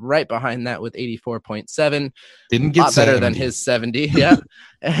second, right behind that with 84.7. Didn't A get lot better than 70. his 70.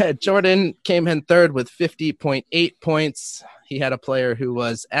 Yeah. Jordan came in third with 50.8 points. He had a player who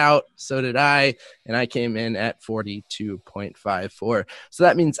was out. So did I. And I came in at 42.54. So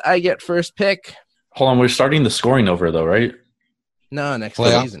that means I get first pick. Hold on, we're starting the scoring over though, right? No, next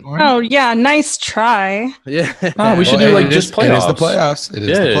Playoff season. scoring? Oh yeah, nice try. Yeah. Oh, we should Well, do like it just is- playoffs. It is the playoffs. It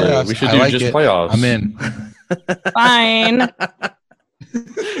is the playoffs. we should I do like just it. playoffs. I'm in. Fine.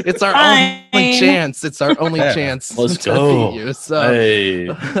 It's our Fine. only chance. It's our only Yeah. chance Let's to go. beat you. So Hey,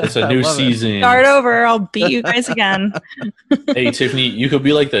 it's a I new love it. season. Start over. I'll beat you guys again. Hey, Tiffany, you could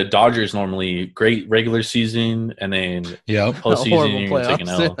be like the Dodgers normally. Great regular season, and then Yep. postseason, you're taking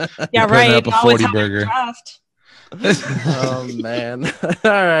L. Yeah, putting right. up a Always 40 have a burger. draft. Oh man.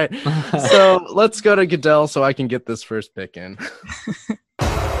 All right. So let's go to Goodell so I can get this first pick in.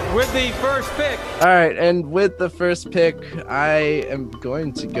 With the first pick, All right, and with the first pick, I am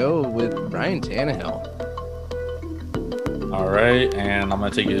going to go with Ryan Tannehill. All right, and I'm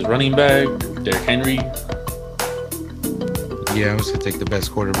gonna take his running back, Derrick Henry. Yeah, I'm just gonna take the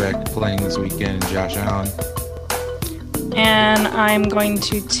best quarterback playing this weekend, Josh Allen. And I'm going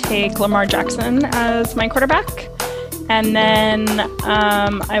to take Lamar Jackson as my quarterback. And then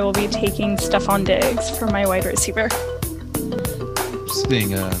I will be taking Stephon Diggs for my wide receiver.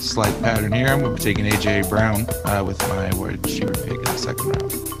 Seeing a slight pattern here, I'm gonna be taking AJ Brown with my wide receiver pick in the second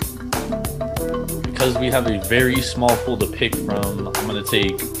round. Because we have a very small pool to pick from, I'm gonna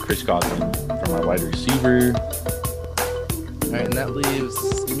take Chris Godwin for my wide receiver. All right, and that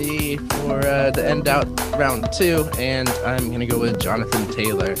leaves me for to end out round 2, and I'm going to go with Jonathan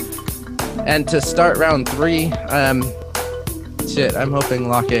Taylor. And to start round 3, I'm hoping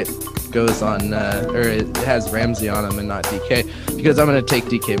Lockett goes on, or it has Ramsey on him and not DK, because I'm going to take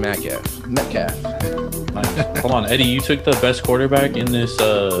DK Metcalf. Nice. Hold on, Eddie, you took the best quarterback in this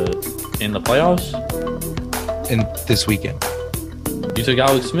in the playoffs. And this weekend. You took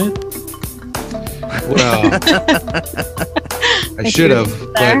Alex Smith. Well, I should have,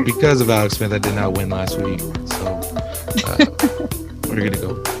 there. but because of Alex Smith, I did not win last week. So we're gonna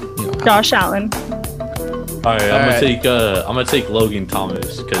go. Josh Allen. All right, I'm gonna take Logan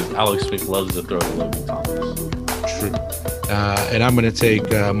Thomas because Alex Smith loves to throw to Logan Thomas. True. And I'm gonna take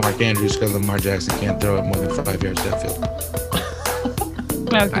Mark Andrews because Lamar Jackson can't throw it more than 5 yards downfield.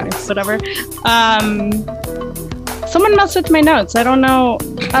 Okay, whatever. Someone messed with my notes. I don't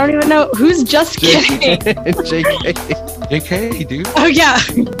even know who's just kidding. JK. JK, dude. Oh yeah.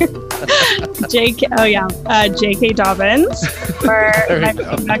 J.K. Dobbins for my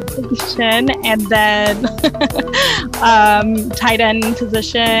back position, and then tight end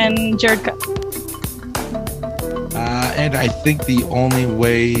position, Jared Cook. And I think the only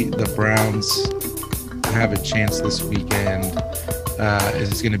way the Browns have a chance this weekend is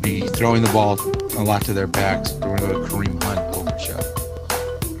it's going to be throwing the ball a lot to their backs. We're going to go Kareem Hunt over show.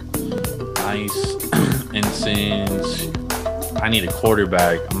 Nice. And since I need a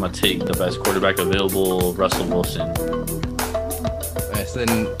quarterback, I'm going to take the best quarterback available, Russell Wilson. Nice.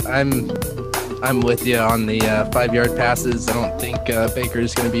 And I'm with you on the 5-yard passes. I don't think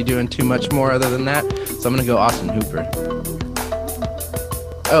Baker's going to be doing too much more other than that. So I'm going to go Austin Hooper.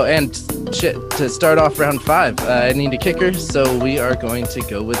 Oh, and shit, to start off round 5, I need a kicker, so we are going to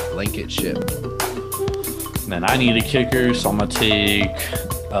go with Blankenship. Then I need a kicker, so I'm going to take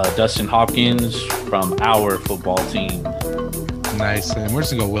Dustin Hopkins from our football team. Nice. And we're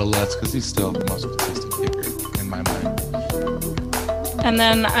just going to go Will Lutz because he's still the most consistent kicker in my mind. And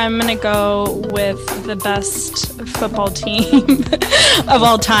then I'm going to go with the best football team of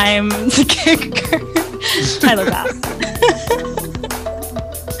all time, the kicker, Tyler Bass.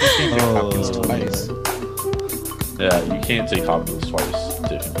 Hopkins twice. Yeah, you can't take Hopkins twice,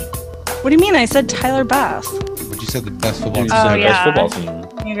 Tiffany. What do you mean? I said Tyler Bass. But you said the best football You team. said Oh, the yeah. best football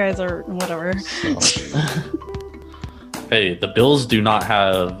team. You guys are whatever. So, Hey, the Bills do not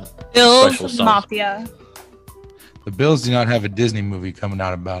have special Bills sauce. Mafia. the Bills do not have a Disney movie coming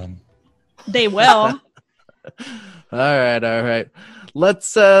out about them. They will. All right.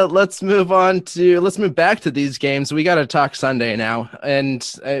 Let's move back to these games. We got to talk Sunday now, and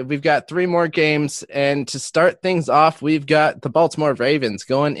we've got 3 more games. And to start things off, we've got the Baltimore Ravens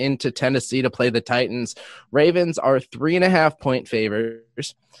going into Tennessee to play the Titans. Ravens are 3.5-point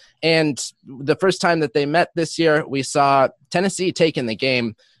favorites, and the first time that they met this year, we saw Tennessee taking the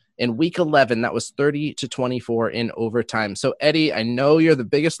game in Week 11. That was 30-24 in overtime. So Eddie, I know you're the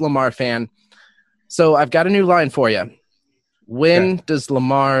biggest Lamar fan, so I've got a new line for you. When does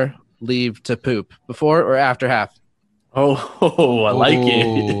Lamar leave to poop? Before or after half? Oh, I like it.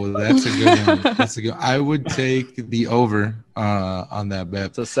 Oh, that's a good one. That's a good. I would take the over on that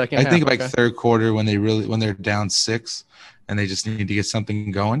bet. So second I half, think like okay. third quarter when they're down 6 and they just need to get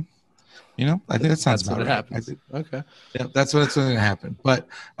something going. You know, I think that sounds That's about what right. happens. Okay. Yeah, that's what's going to happen. But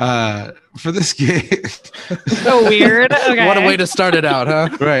for this game, So weird. Okay. What a way to start it out, huh?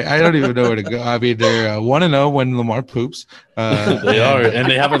 right? I don't even know where to go. I mean, they're 1-0 when Lamar poops. They are, and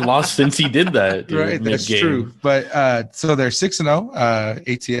they haven't lost since he did that. Dude, Right, that's mid-game. true. But so they're 6-0,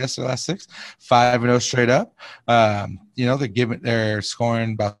 ATS their last 6, 5-0 straight up. You know, they're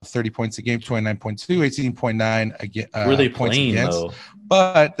scoring about 30 points a game, 29.2, 18.9 again. Who are they points playing against. though?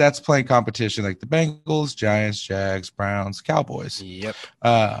 But that's playing competition like the Bengals, Giants, Jags, Browns, Cowboys. Yep.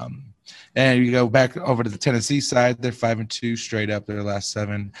 And you go back over to the Tennessee side, they're 5-2 straight up their last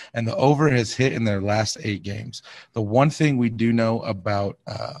 7, and the over has hit in their last 8 games. The one thing we do know about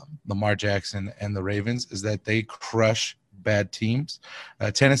Lamar Jackson and the Ravens is that they crush bad teams.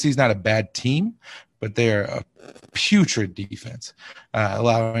 Tennessee's not a bad team, but they're a putrid defense,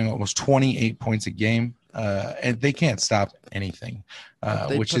 allowing almost 28 points a game. And they can't stop anything,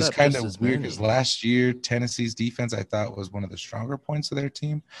 which is kind of weird because last year Tennessee's defense I thought was one of the stronger points of their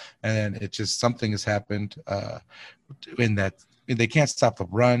team, and it just something has happened in that they can't stop the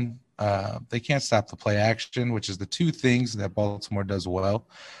run, they can't stop the play action, which is the 2 things that Baltimore does well.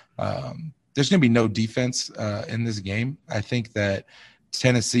 There's going to be no defense in this game. I think that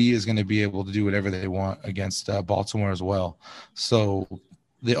Tennessee is going to be able to do whatever they want against Baltimore as well. So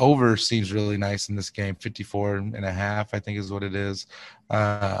the over seems really nice in this game, 54.5, I think is what it is.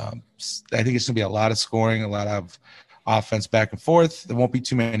 I think it's going to be a lot of scoring, a lot of offense back and forth. There won't be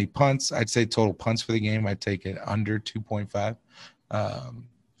too many punts. I'd say total punts for the game, I'd take it under 2.5.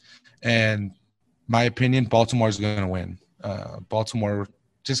 And my opinion, Baltimore is going to win. Baltimore,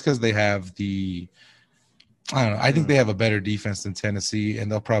 just because they have I don't know. I think they have a better defense than Tennessee,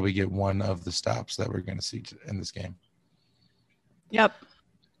 and they'll probably get one of the stops that we're going to see in this game. Yep.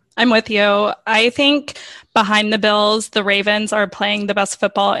 I'm with you. I think behind the Bills, the Ravens are playing the best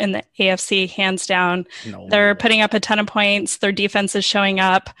football in the AFC, hands down. No. They're putting up a ton of points. Their defense is showing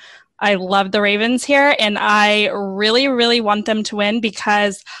up. I love the Ravens here, and I really, really want them to win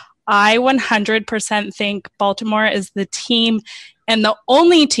because I 100% think Baltimore is the team and the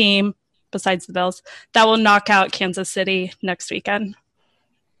only team, besides the Bills, that will knock out Kansas City next weekend.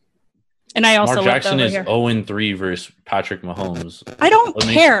 And I also Lamar Jackson is here. 0-3 versus Patrick Mahomes. I don't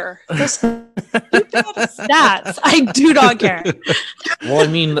care. Those stats. I do not care. Well, I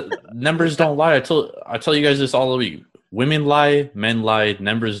mean, numbers don't lie. I tell you guys this all the week. Women lie, men lie,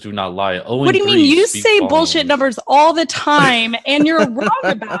 numbers do not lie. What do you mean? You say bullshit numbers all the time, and you're wrong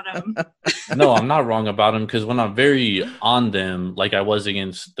about them. No, I'm not wrong about them because when I'm very on them, like I was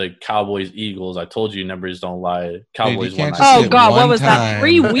against the Cowboys, Eagles, I told you numbers don't lie. Cowboys won. Oh God, what was that?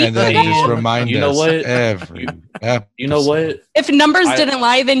 3 weeks and then ago? just remind You know us what? every You know what? If numbers didn't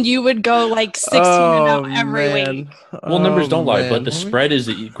lie, then you would go like 16-0 every week. Well, numbers don't lie, but man. the spread is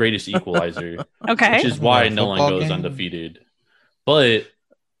the greatest equalizer, Okay. which is why What, a no one football goes game? undefeated. But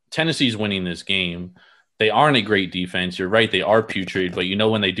Tennessee's winning this game. They aren't a great defense. You're right. They are putrid. But you know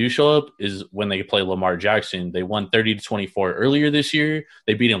when they do show up is when they play Lamar Jackson. They won 30-24 earlier this year.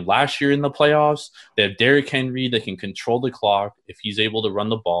 They beat him last year in the playoffs. They have Derrick Henry that can control the clock if he's able to run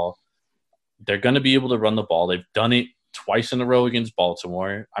the ball. They're going to be able to run the ball. They've done it twice in a row against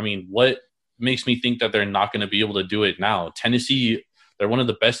Baltimore. I mean, what makes me think that they're not going to be able to do it now? Tennessee, they're one of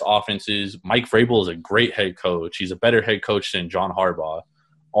the best offenses. Mike Vrabel is a great head coach. He's a better head coach than John Harbaugh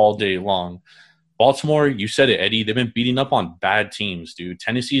all day long. Baltimore, you said it, Eddie. They've been beating up on bad teams, dude.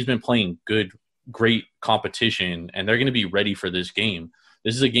 Tennessee's been playing good, great competition, and they're going to be ready for this game.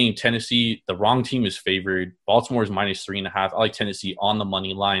 This is a game Tennessee, the wrong team is favored. Baltimore is minus 3.5. I like Tennessee on the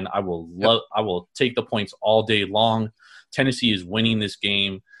money line. I will take the points all day long. Tennessee is winning this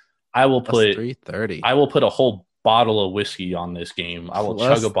game. I will put 330. I will put a whole bottle of whiskey on this game. I will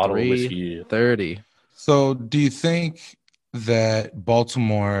chug a bottle of whiskey. 30. So, do you think that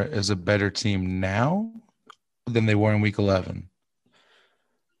Baltimore is a better team now than they were in Week 11?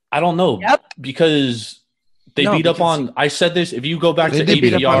 I don't know. Yep. Because they beat up on – I said this. If you go back to They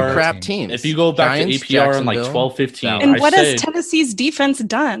beat up on APR crap teams. if you go back Giants, to APR in like Jacksonville. 12-15 And I what said, has Tennessee's defense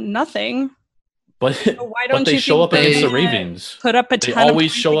done? Nothing. but Why don't they you show up think against they're the gonna Ravens. Put up a They ton of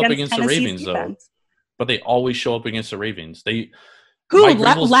always points show up against the Tennessee's Ravens, though. defense. But they always show up against the Ravens. Who Mike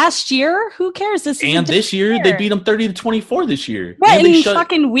Vrabel's- last year? Who cares? This is And a this year, different they beat them 30-24 this year. What, And they in shut-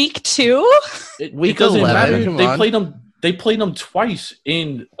 fucking week 2? it Week doesn't 11, matter. come They on. played them. They played them twice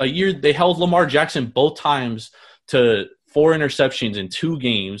in a year. They held Lamar Jackson both times to 4 interceptions in 2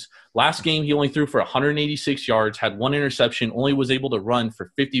 games. Last game, he only threw for 186 yards, had 1 interception, only was able to run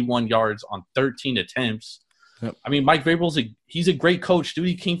for 51 yards on 13 attempts. Yep. I mean, Mike Vrabel's he's a great coach, dude.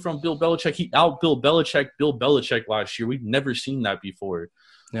 He came from Bill Belichick. He out-Bill Belichick last year. We've never seen that before.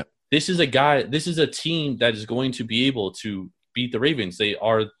 Yep. This is a team that is going to be able to beat the Ravens.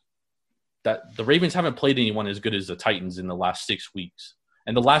 The Ravens haven't played anyone as good as the Titans in the last 6 weeks.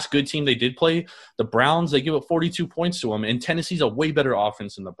 And the last good team they did play, the Browns, they give up 42 points to them. And Tennessee's a way better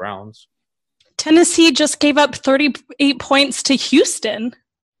offense than the Browns. Tennessee just gave up 38 points to Houston.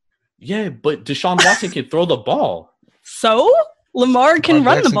 Yeah, but Deshaun Watson can throw the ball. So Lamar can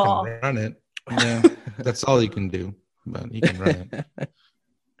Lamar run the Jackson ball. can run it. Yeah, that's all he can do. But he can run it.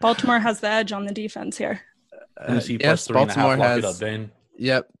 Baltimore has the edge on the defense here. Tennessee Yes, plus 3.5. Baltimore Lock it has. up, Ben.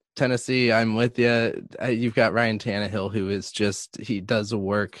 Yep. Tennessee, I'm with you. You've got Ryan Tannehill, who is he does the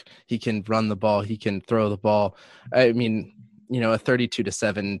work. He can run the ball. He can throw the ball. I mean, a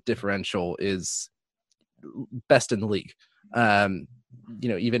 32-7 differential is best in the league.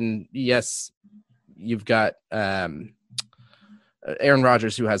 You've got Aaron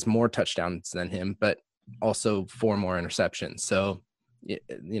Rodgers, who has more touchdowns than him, but also 4 more interceptions. So,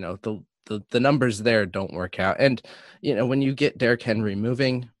 the numbers there don't work out. And, when you get Derrick Henry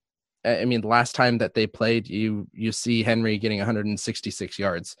moving, I mean, the last time that they played, you see Henry getting 166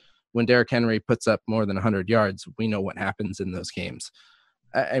 yards. When Derrick Henry puts up more than 100 yards, we know what happens in those games.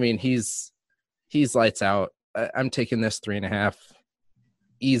 I mean, he's lights out. I'm taking this 3.5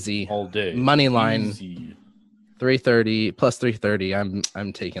 easy All day. money line. Easy. 330 plus 330.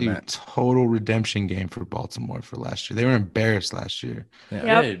 I'm taking Dude, that. total redemption game for Baltimore for last year. They were embarrassed last year. Yep.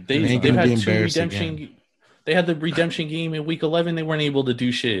 Yeah, They they've ain't gonna had be 2 embarrassed redemption. again. They had the redemption game in Week 11. They weren't able to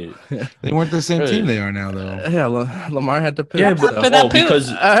do shit. They weren't the same Right. team they are now, though. Yeah, Lamar had to poop. Yeah, so. but For that poop. because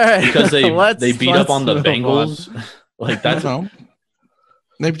All right. they beat up on the Let's move on. Bengals. Like that's No.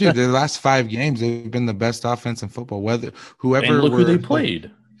 They've dude, the last 5 games, they've been the best offense in football. Whoever and look who were- they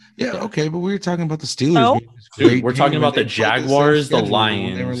played. Yeah, okay, but we were talking about the Steelers. No. being this Dude, great we're team talking when about they the played same Jaguars, the schedule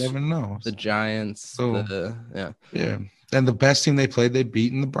when They were Lions. 11-0. The Giants. So- Yeah. Yeah, and the best team they played, they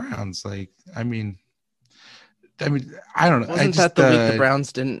beaten the Browns. Like, I mean, I don't know. Wasn't that the week the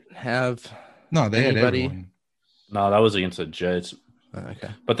Browns didn't have? No, they anybody? had everyone. No, that was against the Jets.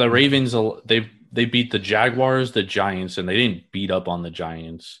 Okay. But the Ravens, they beat the Jaguars, the Giants, and they didn't beat up on the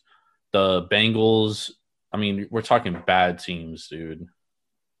Giants. The Bengals, I mean, we're talking bad teams, dude.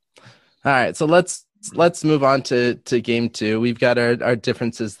 All right. So let's let's move on to game 2. We've got our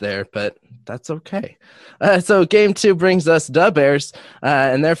differences there, but that's okay. So game 2 brings us the Bears,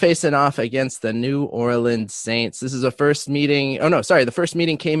 and they're facing off against the New Orleans Saints. This is a first meeting. Oh no, sorry. The first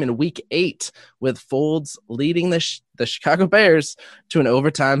meeting came in week 8 with Foles leading the Chicago Bears to an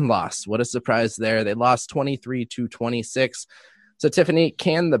overtime loss. What a surprise there. They lost 23-26. So Tiffany,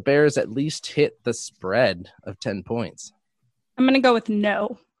 can the Bears at least hit the spread of 10 points? I'm going to go with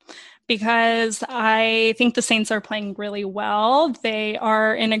no, because I think the Saints are playing really well. They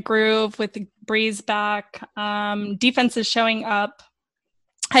are in a groove with Breeze back. Defense is showing up.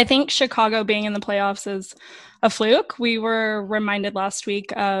 I think Chicago being in the playoffs is a fluke. We were reminded last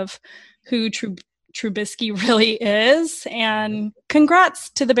week of who Trubisky really is. And congrats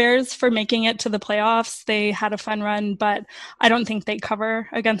to the Bears for making it to the playoffs. They had a fun run, but I don't think they cover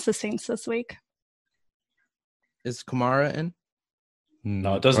against the Saints this week. Is Kamara in?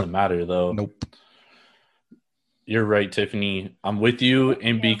 No, it doesn't matter though. Nope. You're right, Tiffany. I'm with you.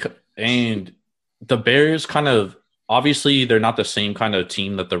 And the Bears kind of, obviously they're not the same kind of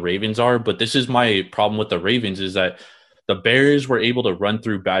team that the Ravens are, but this is my problem with the Ravens is that the Bears were able to run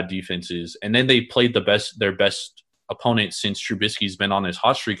through bad defenses, and then they played their best opponent since Trubisky's been on his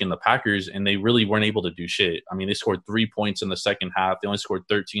hot streak in the Packers, and they really weren't able to do shit. I mean, they scored 3 points in the second half. They only scored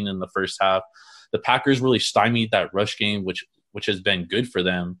 13 in the first half. The Packers really stymied that rush game, which has been good for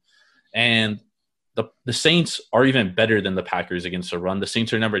them. And the Saints are even better than the Packers against the run. The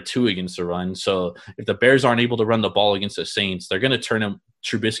Saints are number 2 against the run. So if the Bears aren't able to run the ball against the Saints, they're going to turn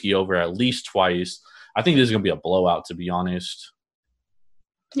Trubisky over at least twice. I think this is going to be a blowout, to be honest.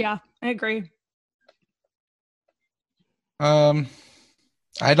 Yeah, I agree. I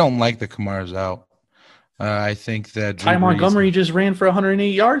don't like the Kamara's out. I think that Ty Montgomery just ran for 108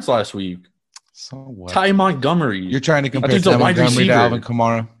 yards last week. So what? Ty Montgomery. You're trying to compare Ty Montgomery to Alvin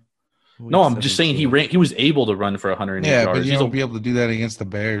Kamara? No, I'm just saying he was able to run for 108 yards. Yeah, but you don't be able to do that against the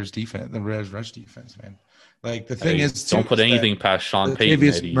Bears defense, the Bears rush defense, man. Like the thing is, don't put anything past Sean Payton.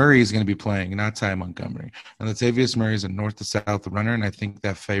 Latavius Murray is going to be playing, not Ty Montgomery. And Latavius Murray is a north to south runner, and I think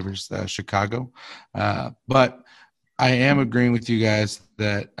that favors Chicago. But I am agreeing with you guys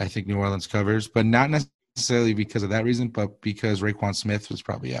that I think New Orleans covers, but not necessarily because of that reason, but because Raekwon Smith was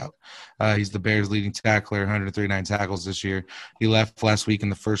probably out. He's the Bears' leading tackler, 139 tackles this year. He left last week in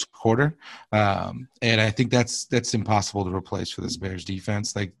the first quarter, and I think that's impossible to replace for this Bears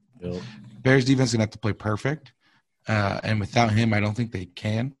defense. Like, Bears defense is going to have to play perfect, and without him, I don't think they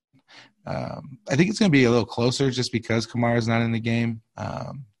can. I think it's going to be a little closer just because Kamara's not in the game,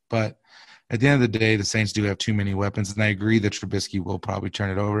 but at the end of the day, the Saints do have too many weapons, and I agree that Trubisky will probably turn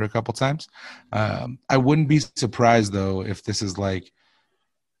it over a couple times. I wouldn't be surprised, though, if this is like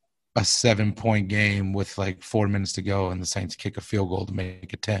a 7-point game with like 4 minutes to go and the Saints kick a field goal to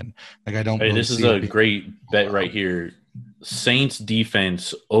make it 10. Like, I don't. Hey, this is a great bet right here. Saints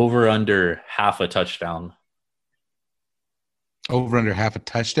defense over under half a touchdown. Over under half a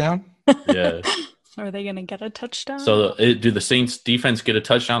touchdown? Yeah. Are they going to get a touchdown? So do the Saints defense get a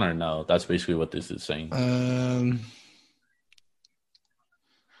touchdown or no? That's basically what this is saying.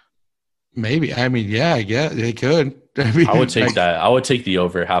 Maybe. I mean, yeah, I guess they could. I mean, I would take that. I would take the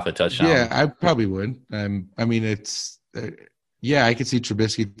over half a touchdown. Yeah, I probably would. I mean, it's yeah, I could see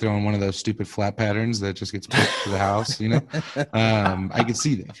Trubisky throwing one of those stupid flat patterns that just gets put to the house, you know? I could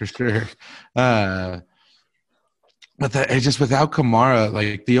see that for sure. But just without Kamara,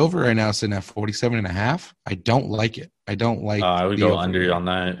 like the over right now is sitting at 47.5. I don't like it. I don't like I would go under on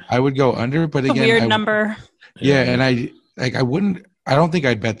that. I would go under, but again, a weird number. Yeah, and I don't think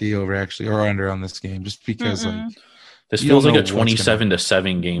I'd bet the over actually or under on this game just because like this feels like a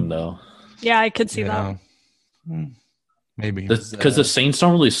 27-7 game though. Yeah, I could see that. Maybe because the Saints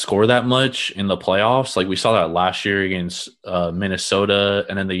don't really score that much in the playoffs. Like we saw that last year against Minnesota,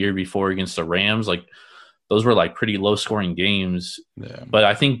 and then the year before against the Rams. Like those were like pretty low scoring games. Yeah. But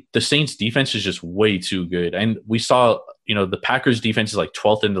I think the Saints defense is just way too good. And we saw, the Packers defense is like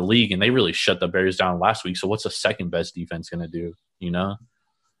 12th in the league, and they really shut the Bears down last week. So what's the second best defense going to do?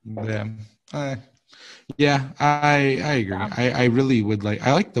 Yeah, I agree. I really would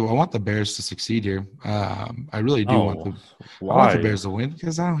I want the Bears to succeed here. I really do want the Bears to win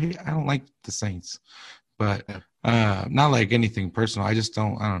because I don't like the Saints, but not like anything personal. I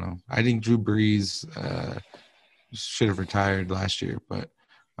don't know. I think Drew Brees should have retired last year, but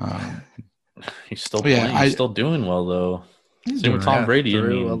he's still playing. He's still doing well though. He's doing Tom Brady.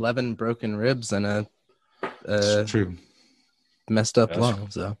 Through 11 broken ribs and it's true. Messed up lung.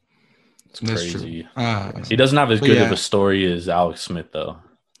 So it's crazy. He doesn't have as good of a story as Alex Smith, though.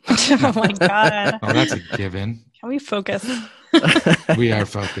 Oh my god. Oh, that's a given. Can we focus? We are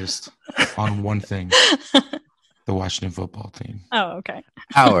focused on one thing: the Washington football team. Oh, okay.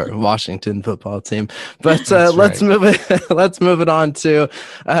 Our Washington football team. But That's let's right. move it. Let's move it on to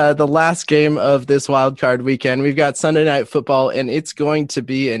the last game of this wild card weekend. We've got Sunday Night Football, and it's going to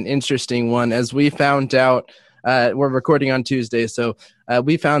be an interesting one. As we found out, we're recording on Tuesday, so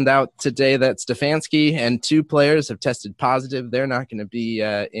we found out today that Stefanski and 2 players have tested positive. They're not going to be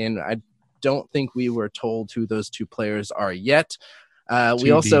in. I don't think we were told who those 2 players are yet. We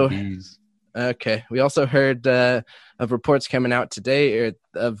Two also. DBs. Okay. We also heard of reports coming out today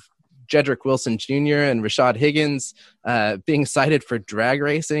of Jedrick Wilson Jr. and Rashad Higgins being cited for drag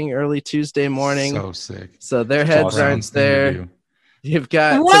racing early Tuesday morning. So sick. So their That's heads awesome. aren't Browns thing to there. do. You've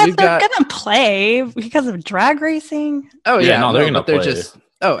got What? so we've They're got gonna play because of drag racing? oh Yeah, yeah, no, they're gonna but they're play. just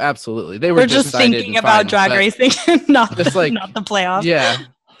absolutely. They were We're just cited thinking and about fined, drag but- racing, not Just like- not the playoffs. Yeah.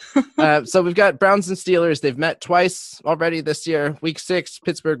 So we've got Browns and Steelers. They've met twice already this year. Week 6,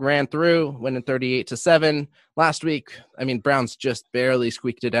 Pittsburgh ran through, winning 38-7. Last week, Browns just barely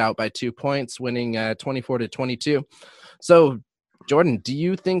squeaked it out by 2 points, winning 24-22. So, Jordan, do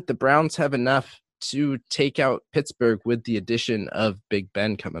you think the Browns have enough to take out Pittsburgh with the addition of Big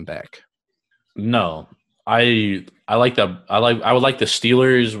Ben coming back? No, I like that. I would like the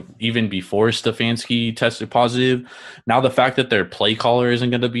Steelers even before Stefanski tested positive. Now the fact that their play caller isn't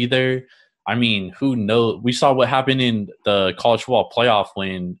going to be there, who knows? We saw what happened in the college football playoff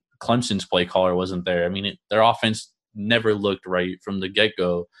when Clemson's play caller wasn't there. Their offense never looked right from the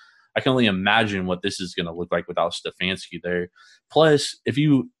get-go. I can only imagine what this is going to look like without Stefanski there. Plus, if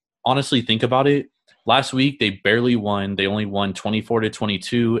you honestly think about it, last week they barely won. They only won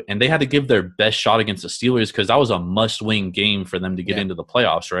 24-22, and they had to give their best shot against the Steelers because that was a must-win game for them to get into the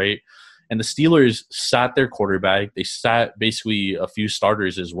playoffs, right? And the Steelers sat their quarterback. They sat basically a few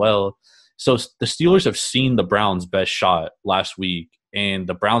starters as well. So the Steelers have seen the Browns' best shot last week, and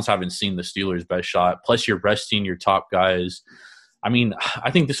the Browns haven't seen the Steelers' best shot. Plus, you're resting your top guys. I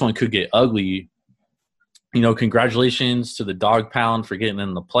think this one could get ugly. Congratulations to the Dog Pound for getting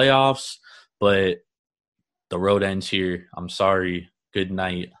in the playoffs, but the road ends here. I'm sorry. Good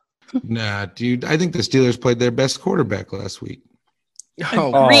night. Nah, dude. I think the Steelers played their best quarterback last week.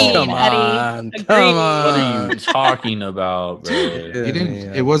 Agreed, come Eddie. on. Agreed. Come What on. are you talking about, bro? He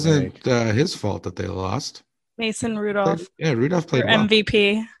didn't. It wasn't his fault that they lost. Mason Rudolph, Yeah, Rudolph played your well.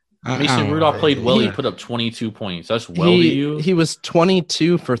 MVP. Mason Rudolph played well. He Yeah. put up 22 points. That's well to you. He was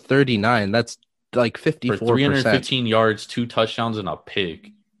 22 for 39. That's like For 54%. 315 yards, 2 touchdowns, and a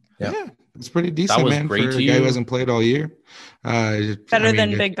pick. Yeah, it's pretty decent, was man, for great a to guy you. who hasn't played all year. Better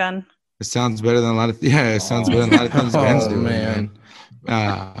than Big Ben. It sounds better than a lot of. Yeah, it sounds better than a lot of things Ben's doing, man.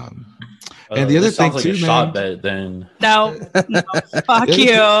 And the other this sounds thing like too, a shot man. bet then. No, fuck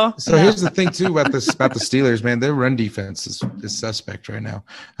you. So here's the thing too about the Steelers, man. Their run defense is suspect right now.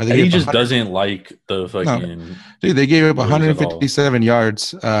 I think He it's just 100 doesn't like the fucking. Dude, they gave up Runs at all. 157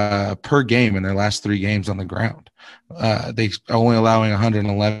 yards per game in their last 3 games on the ground. They are only allowing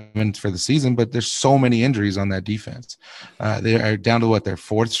 111 for the season, but there's so many injuries on that defense. They are down to their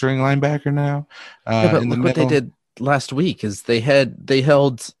 4th string linebacker now. But in the look what they middle. did last week is they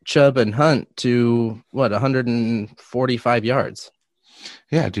held Chubb and Hunt to 145 yards.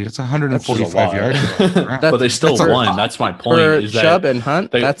 Yeah, dude, it's That's 145 a lot. yards. But they still That's a won. lot. That's my point. For Is that Chubb and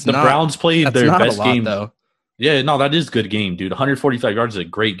Hunt, the Browns played that's their not best a lot, game. though. Yeah, no, that is a good game, dude. 145 yards is a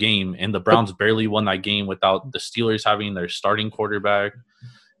great game, and the Browns barely won that game without the Steelers having their starting quarterback,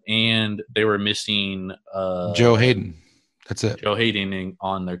 and they were missing Joe Hayden. That's it. Joe Hayden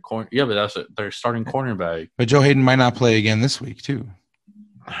on their corner. Yeah, but that's their starting cornerback. But Joe Hayden might not play again this week too.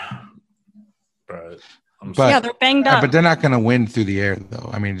 But But- Yeah, they're banged up. But they're not going to win through the air,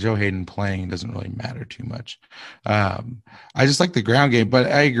 though. Joe Hayden playing doesn't really matter too much. I just like the ground game, but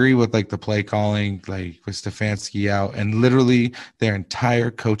I agree with the play calling, with Stefanski out, and literally their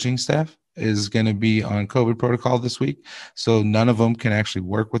entire coaching staff is going to be on COVID protocol this week. So none of them can actually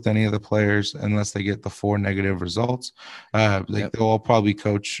work with any of the players unless they get the 4 negative results. They'll all probably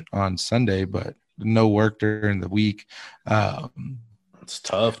coach on Sunday, but no work during the week. it's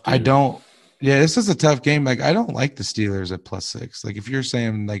tough. Dude. Yeah, this is a tough game. I don't like the Steelers at +6. If you're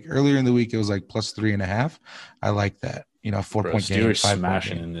saying earlier in the week it was +3.5, I like that. 4-point game, Steelers 5-point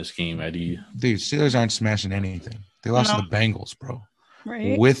smashing game. in this game, Eddie. Dude, Steelers aren't smashing anything. They lost No. to the Bengals, bro,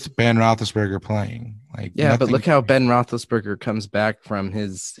 right? with Ben Roethlisberger playing. Yeah, but look how Ben Roethlisberger comes back from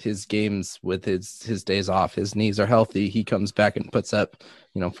his games with his days off. His knees are healthy. He comes back and puts up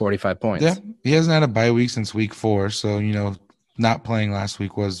 45 points. Yeah, he hasn't had a bye week since week 4, so not playing last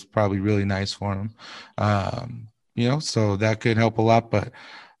week was probably really nice for him. So that could help a lot. But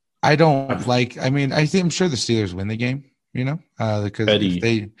I don't like. I mean, I'm sure the Steelers win the game. Because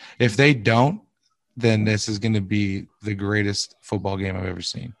if they don't, then this is going to be the greatest football game I've ever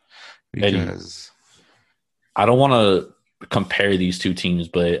seen. Because I don't want to compare these two teams,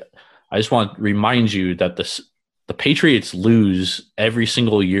 but I just want to remind you that the Patriots lose every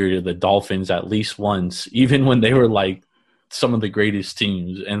single year to the Dolphins at least once, even when they were like some of the greatest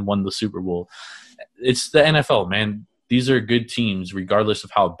teams and won the Super Bowl. It's the NFL, man. These are good teams, regardless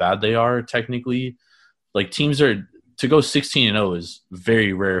of how bad they are technically. Like teams are to go 16-0 is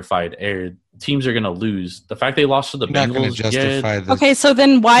very rarefied air. Teams are going to lose. The fact they lost to the Bengals. Okay, so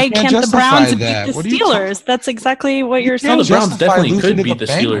then why can't the Browns beat the Steelers? That's exactly what you're saying. No, the Browns definitely could beat the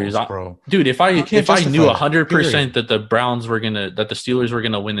Steelers, bro. Dude, if I knew 100% that the Steelers were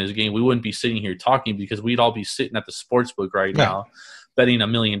gonna win this game, we wouldn't be sitting here talking because we'd all be sitting at the sports book right now, betting $1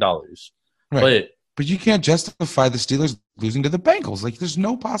 million. Right. But you can't justify the Steelers losing to the Bengals. Like, there's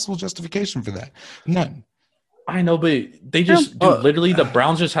no possible justification for that. None. I know, but they just literally the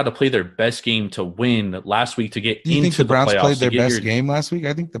Browns just had to play their best game to win last week to get into the playoffs. You think the Browns played their best game last week?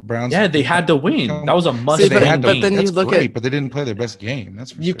 I think the Browns. Yeah, they had to win. That was a must-win game. But then that's great, but they didn't play their best game.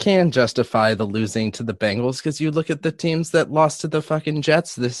 That's for you can justify the losing to the Bengals because you look at the teams that lost to the fucking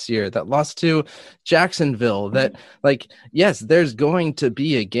Jets this year, that lost to Jacksonville. That yes, there's going to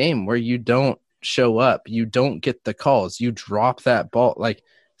be a game where you don't show up, you don't get the calls, you drop that ball,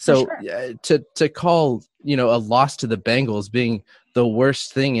 to call a loss to the Bengals being the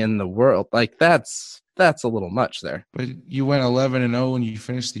worst thing in the world, that's a little much there. But you went 11-0 and you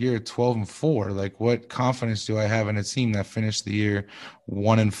finished the year at 12-4. Like, what confidence do I have in a team that finished the year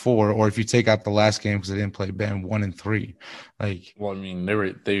 1-4? Or if you take out the last game because they didn't play Ben, 1-3. Well, I mean,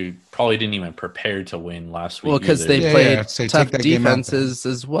 they probably didn't even prepare to win last week. Well, because they played tough defenses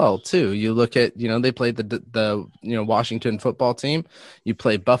as well too. You look at they played the Washington football team. You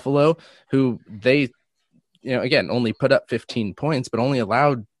play Buffalo, who they again only put up 15 points, but only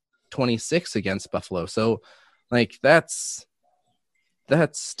allowed 26 against Buffalo. So that's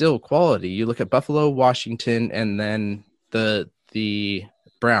still quality. You look at Buffalo, Washington, and then the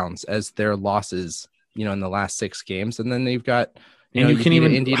Browns as their losses, in the last 6 games. And then they've got, you can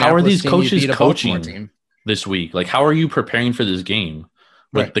even, how are these coaches coaching this week? Like, how are you preparing for this game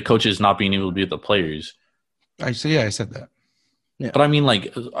with the coaches not being able to be with the players? I said that. Yeah. But I mean,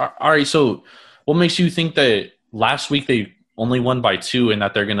 all right. So what makes you think that last week they only won by 2 and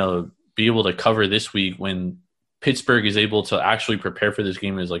that they're going to be able to cover this week when Pittsburgh is able to actually prepare for this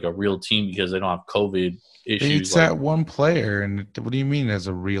game as a real team because they don't have COVID issues? They sat one player, and what do you mean as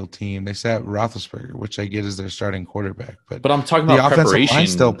a real team? They sat Roethlisberger, which I get is their starting quarterback. But I'm talking about the preparation. Offensive line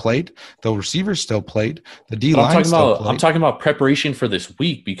still played. The receivers still played. The D-line still played. I'm talking about preparation for this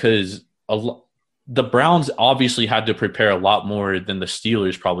week because the Browns obviously had to prepare a lot more than the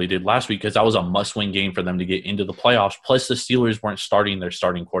Steelers probably did last week because that was a must-win game for them to get into the playoffs. Plus, the Steelers weren't starting their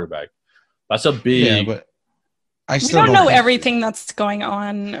starting quarterback. That's a big. Yeah, but I still don't know everything that's going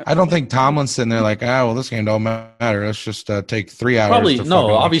on. I don't think Tomlin's sitting there like, this game don't matter. Let's just take 3 hours. Probably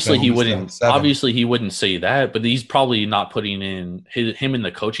no. Obviously, he wouldn't. Obviously, he wouldn't say that. But he's probably not putting in him and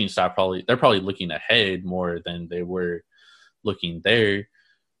the coaching staff. They're probably looking ahead more than they were looking there.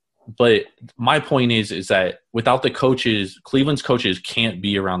 But my point is that without the coaches, Cleveland's coaches can't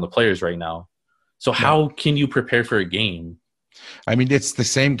be around the players right now. So how can you prepare for a game? I mean, it's the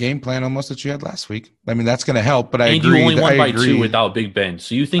same game plan almost that you had last week. I mean, that's going to help. But I agree. And you only won by 2 without Big Ben.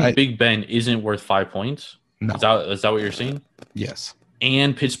 So you think Big Ben isn't worth 5 points? No. Is that what you're saying? Yes.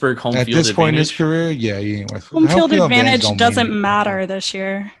 And Pittsburgh home field advantage. At this point in his career, he ain't worth. Home field advantage doesn't matter this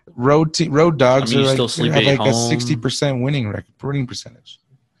year. Road dogs are still have a 60% winning percentage.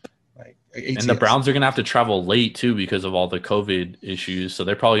 And the Browns are going to have to travel late, too, because of all the COVID issues. So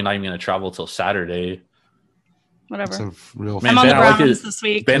they're probably not even going to travel till Saturday. Whatever. That's a real I'm on the Browns this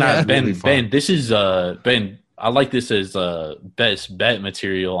week. Ben, this is Ben. I like this as best bet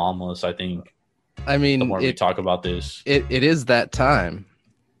material almost, I think. I mean, the more we talk about this. It is that time.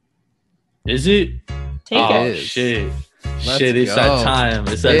 Is it? Shit. It's that time.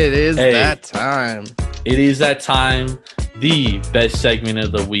 It is that time. It is that time. The best segment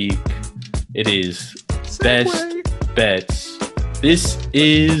of the week. It is Best Bets. This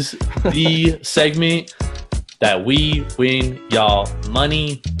is the segment that we win y'all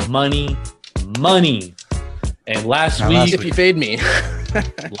money. And last week, if you fade me,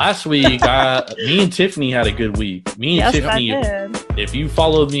 last week, me and Tiffany had a good week. Tiffany, if you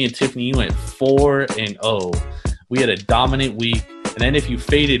followed me and Tiffany, you went 4-0. We had a dominant week. And then if you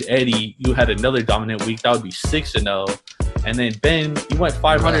faded Eddie, you had another dominant week. That would be 6-0. And then Ben, you went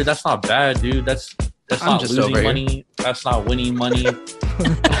 500. That's not bad, dude. That's That's I'm not just losing over here. money. That's not winning money.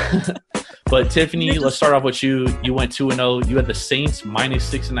 But Tiffany, let's start off with you. You went 2-0. You had the Saints minus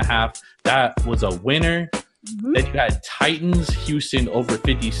 6.5. That was a winner. Mhm. Then you had Titans Houston over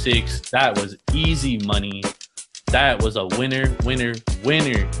 56. That was easy money. That was a winner.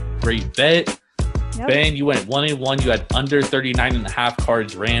 Great bet. Yep. Ben, you went 1-1. You had under 39.5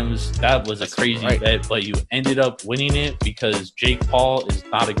 Cards Rams. That was a That's crazy right. bet, but you ended up winning it because Jake Paul is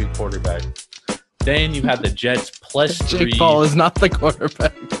not a good quarterback. Then you had the Jets plus 3. Jake Paul is not the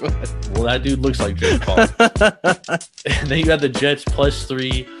quarterback. Well, that dude looks like Jake Paul. And then you had the Jets plus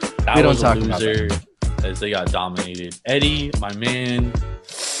 3. That We don't was a talk about loser as they got dominated. Eddie, my man.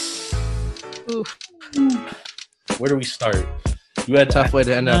 Oof. Where do we start? You had Tough way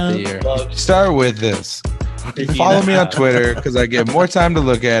to end out the year. Bucks, Start with this. Follow me on Twitter because I get more time to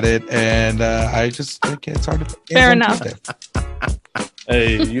look at it, and I just think it's hard to. Fair enough.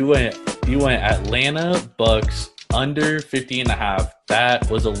 Hey, you went Atlanta Bucks under 50.5. That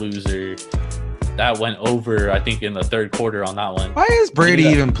was a loser. That went over, I think, in the third quarter on that one. Why is Brady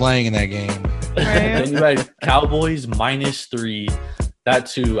Yeah. even playing in that game? Then you had Cowboys minus 3. That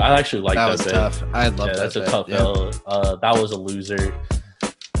too, I actually like That that was bet. tough. I love Yeah, that. that's a bet. tough Yeah. L. That was a loser.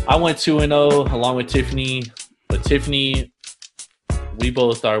 I went 2-0 along with Tiffany. But Tiffany, we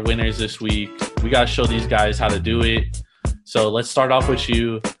both are winners this week. We got to show these guys how to do it. So let's start off with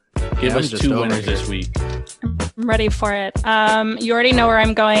you. Give Yeah, us I'm just 2 over winners here. this week. I'm ready for it. You already know where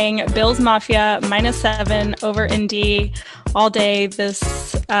I'm going. Bills Mafia minus 7 over Indy all day.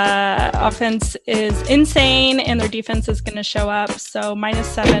 This offense is insane, and their defense is going to show up. So minus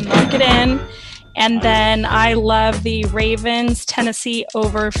 7, lock it in. And then I love the Ravens Tennessee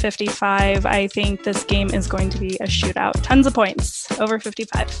over 55. I think this game is going to be a shootout. Tons of points over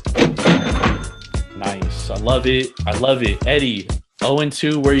 55. Nice. I love it. Eddie,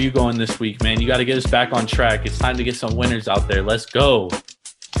 0-2. Where are you going this week, man? You got to get us back on track. It's time to get some winners out there. Let's go.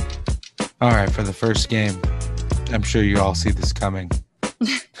 All right, for the first game, I'm sure you all see this coming.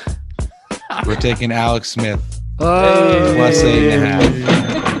 We're taking Alex Smith Oh, plus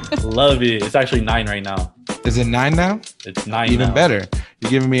 8.5. Love it. It's actually 9 right now. Is it 9 now? It's 9 Even now. better.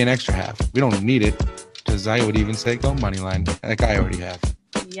 You're giving me an extra half. We don't need it because I would even say go money line like I already have.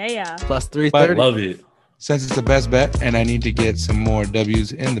 Yeah. plus 330. Love it. Since it's the best bet and I need to get some more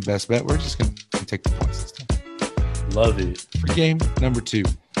W's in the best bet, we're just going to take the points this time. Love it. For game number 2,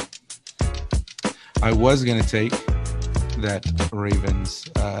 I was going to take that Ravens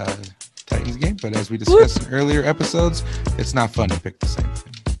Titans game, but as we discussed in earlier episodes, it's not fun to pick the same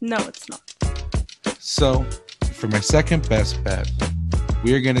thing. No, it's not. So for my second best bet,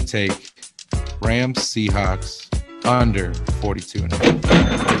 we are going to take Rams Seahawks under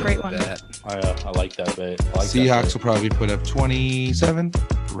 42.5. It's a great one. Bet. I like that bet. I like Seahawks that will probably put up 27,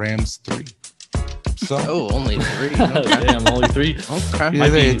 Rams 3. So Oh, only 3. bet. Damn, only 3. Okay. yeah,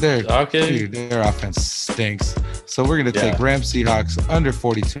 be- they're okay. dude, their offense stinks. So we're gonna take Yeah. Rams Seahawks under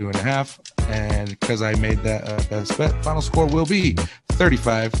 42.5, and because I made that best bet, final score will be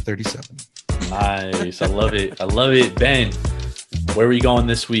 35-37. Nice. I love it. Ben, where are we going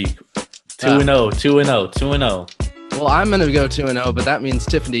this week? 2-0. Well, I'm going to go 2-0, but that means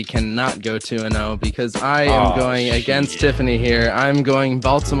Tiffany cannot go 2-0 because I am Oh, going against shit. Tiffany here. I'm going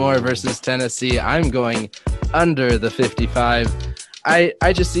Baltimore versus Tennessee. I'm going under the 55. I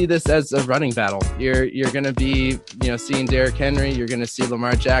just see this as a running battle. You're going to be, seeing Derrick Henry. You're going to see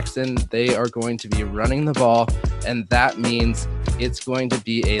Lamar Jackson. They are going to be running the ball, and that means it's going to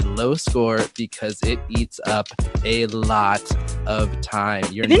be a low score because it eats up a lot of time.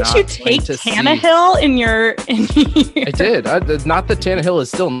 You're Didn't not you going take to see- Tannehill in your? I did. Not that Tannehill is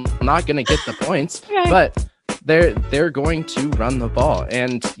still not going to get the points, Okay. but they're going to run the ball.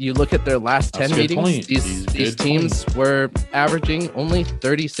 And you look at their last That's 10 a good meetings; point. these Good teams were averaging only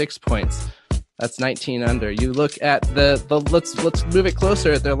 36 points. That's 19 under. You look at the let's move it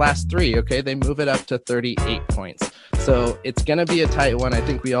closer at their last 3. Okay, they move it up to 38 points. So it's going to be a tight one. I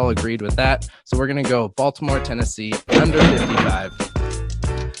think we all agreed with that. So we're going to go Baltimore, Tennessee under 55.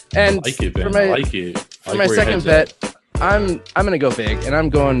 And I like it, Ben. for my, I like it. for my second bet, I'm gonna go big, and I'm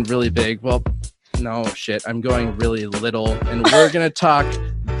going really big. Well, no shit, I'm going really little, and we're gonna talk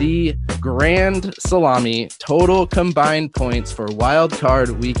the grand salami total combined points for wild card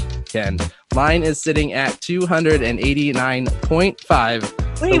weekend. Line is sitting at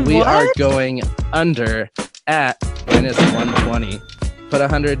 289.5. Wait, so we what? are going under at minus 120. Put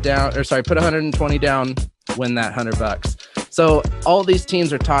 100 down, or sorry, put 120 down. Win that $100. So all these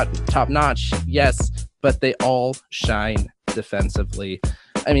teams are top notch, yes, but they all shine defensively.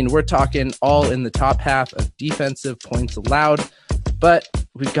 I mean, we're talking all in the top half of defensive points allowed, but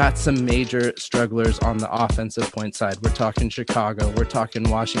we've got some major strugglers on the offensive point side. We're talking Chicago, we're talking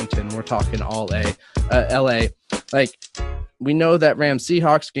Washington, we're talking all LA. Like, we know that Rams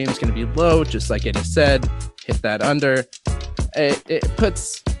Seahawks game is going to be low, just like Eddie said. Hit that under. It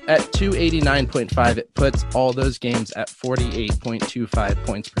puts at 289.5. It puts all those games at 48.25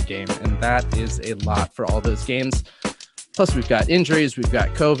 points per game, and that is a lot for all those games. Plus, we've got injuries, we've got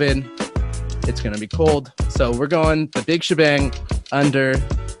COVID. It's going to be cold, so we're going the big shebang under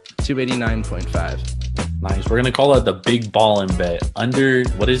 289.5. Nice. We're gonna call it the big ballin' bet. Under,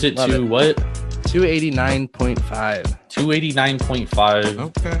 what is it? Love to it. what? 289.5. 289.5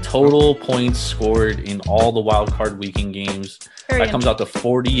 Okay. total points scored in all the wild card weekend games. Very That comes out to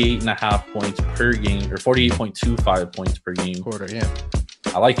 48.5 points per game, or 48.25 points per game. Quarter, yeah.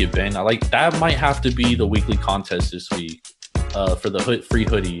 I like it, Ben. I like that. Might have to be the weekly contest this week for the free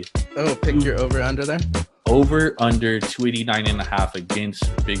hoodie. Oh, pick your over under there. Over under 289.5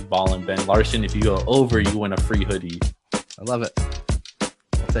 against Big Ball and Ben Larson. If you go over, you win a free hoodie. I love it. I'll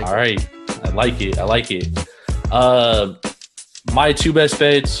take All it. right. I like it. My two best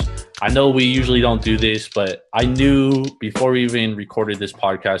bets. I know we usually don't do this, but I knew before we even recorded this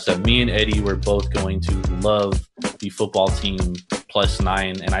podcast that me and Eddie were both going to love the football team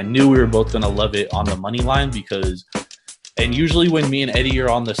 +9. And I knew we were both going to love it on the money line because, and usually when me and Eddie are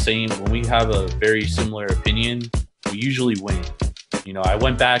on the same, when we have a very similar opinion, we usually win. You know, I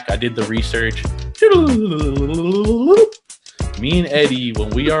went back, I did the research. Me and Eddie, when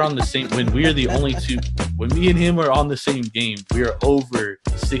we are on the same, when we are the only two, when me and him are on the same game, we are over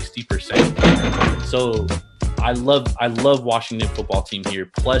 60%. So I love Washington football team here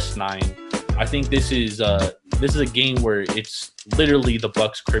 +9. I think this is a game where it's literally the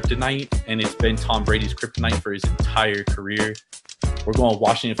Bucs kryptonite, and it's been Tom Brady's kryptonite for his entire career. We're going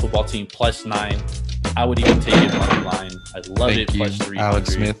Washington football team +9. I would even take it money line. I love Thank it you, +300.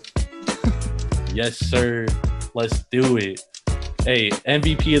 Alex Smith. Yes, sir. Let's do it. Hey,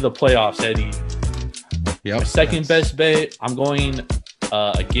 MVP of the playoffs, Eddie. Yep. Second best bet, I'm going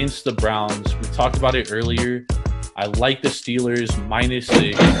against the Browns. We talked about it earlier. I like the Steelers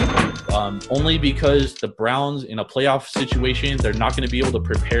 -6, only because the Browns in a playoff situation, they're not going to be able to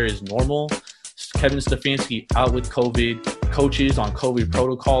prepare as normal. Kevin Stefanski out with COVID, coaches on COVID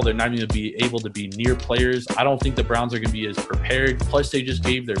protocol. They're not going to be able to be near players. I don't think the Browns are going to be as prepared. Plus, they just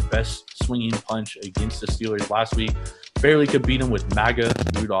gave their best swinging punch against the Steelers last week. Barely could beat them with MAGA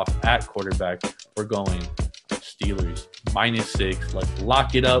Rudolph at quarterback. We're going Steelers -6. Let's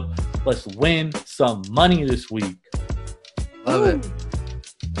lock it up. Let's win some money this week. Love it.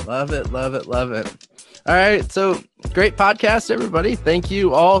 Love it, love it, love it. All right, so great podcast, everybody. Thank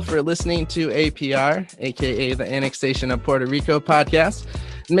you all for listening to APR, aka the Annexation of Puerto Rico podcast.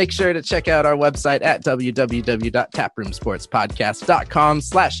 Make sure to check out our website at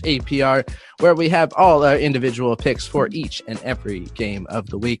www.taproomsportspodcast.com/APR, where we have all our individual picks for each and every game of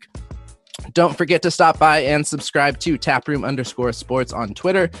the week. Don't forget to stop by and subscribe to Taproom_sports on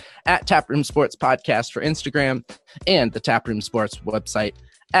Twitter, at Taproom Sports Podcast for Instagram, and the Taproom Sports website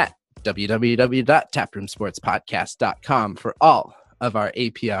at www.taproomsportspodcast.com for all of our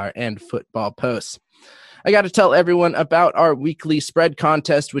APR and football posts. I got to tell everyone about our weekly spread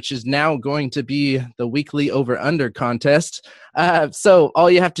contest, which is now going to be the weekly over-under contest. So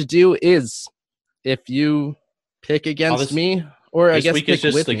all you have to do is, if you pick against me, or I guess week pick is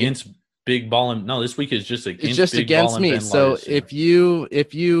just with against Big Ball and no, this week is just against it's just Big Ball against and me. Ben So Larson.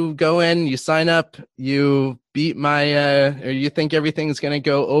 if you go in, you sign up, you beat my or you think everything's gonna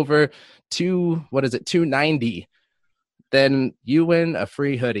go over 290, then you win a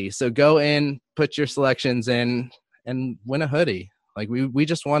free hoodie. So go in, put your selections in, and win a hoodie. Like we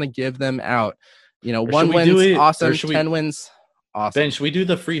just want to give them out. You know, Or one should we do wins it- or awesome, should we- 10 wins awesome. Ben, should we do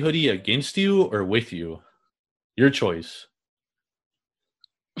the free hoodie against you or with you? Your choice.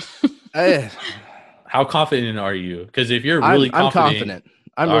 How confident are you? Because if you're really I'm confident, confident.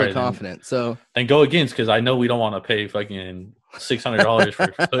 I'm All really right, then. confident. So then go against, because I know we don't want to pay fucking $600 for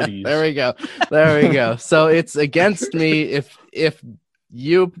hoodies. there we go. There we go. So it's against me if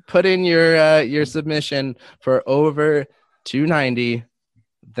you put in your submission for over 290,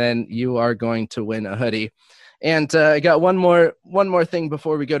 then you are going to win a hoodie. And I got one more thing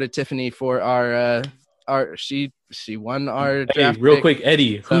before we go to Tiffany for our she won our Hey, draft real pick. quick,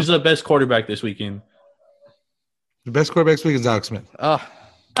 Eddie, who's the best quarterback this weekend? The best quarterback this week is Alex Smith. Oh,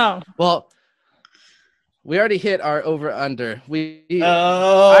 well, we already hit our over under.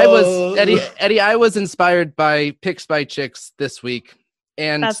 I was Eddie. I was inspired by Picks by Chicks this week,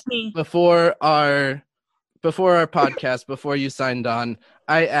 and That's me. before our podcast, before you signed on,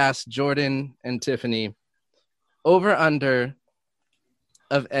 I asked Jordan and Tiffany over under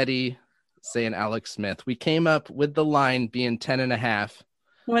of Eddie saying Alex Smith. We came up with the line being 10.5.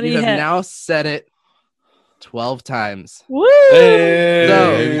 What do You you have hit? now said it 12 times. Woo!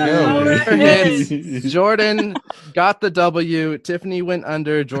 There you go. Yes. Jordan got the W. Tiffany went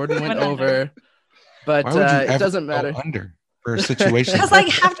under. Jordan went Went under. over. But Why would you it ever doesn't go matter. under for a situation? Because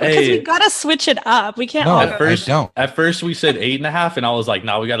because Hey. we gotta switch it up. We can't No, all At go. first, I don't. At first, we said 8.5, and I was like,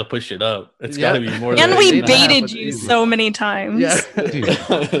 "No, we got to push it up. It's Yeah. got to be more." And than we 8.5." baited was you easy. so many times. Yeah. Dude,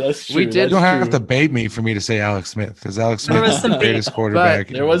 That's true. We did- you don't that's have true. to bait me for me to say Alex Smith because Alex There Smith was is some the bait. greatest quarterback.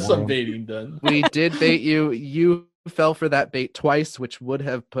 in There the was some world. baiting done. We did bait you. You fell for that bait twice, which would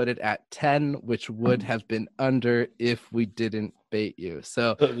have put it at 10, which would have been under if we didn't bait you.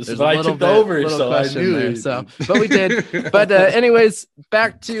 So there's But I took the over, little so I question knew there. it. So, but we did. But anyways,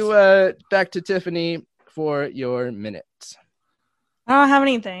 back to Tiffany for your minute. I don't have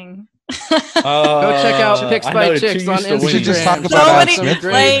anything. Go check out Picks I by know, Chicks two on used to We should win. just talk Instagram. about Nobody- Alex Smith.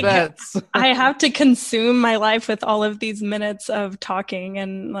 Great like- bets. I have to consume my life with all of these minutes of talking,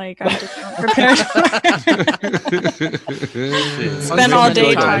 and like I'm just not prepared. Spend all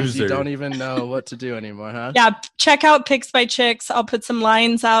day Sometimes talking. you don't even know what to do anymore, huh? Yeah, check out Picks by Chicks. I'll put some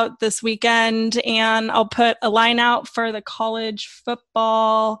lines out this weekend, and I'll put a line out for the college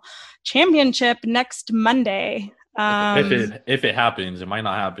football championship next Monday. If it happens, it might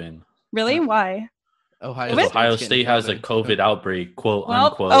not happen. Really? Why? Ohio, With- Ohio State's State getting has a COVID outbreak, quote Well,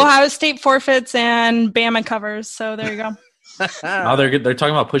 unquote. Ohio State forfeits and Bama covers. So there you go. Now they're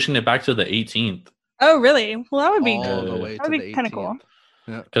talking about pushing it back to the 18th Oh, really? Well, that would be all the way that to would the be kind of cool.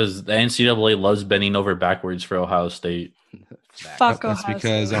 18th. because the NCAA loves bending over backwards for Ohio State. Fuck That's Ohio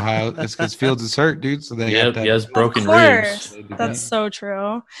because State. It's because Fields is hurt, dude. So they Yep, have to he has broken Of course. ribs. That's so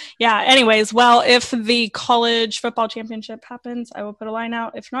true. Yeah. Anyways, well, if the college football championship happens, I will put a line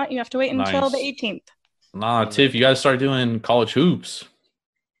out. If not, you have to wait until Nice. the 18th. Nah, Tiff, you gotta start doing college hoops.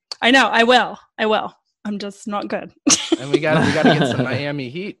 I know. I will. I'm just not good. And we got to get some Miami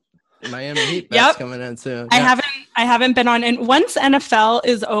Heat. Miami Heat bets Yep. coming in soon. I haven't been on. And once NFL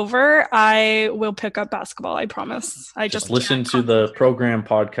is over, I will pick up basketball. I promise. I Just just listen to the program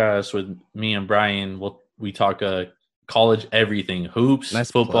podcast with me and Brian. We talk college everything, hoops,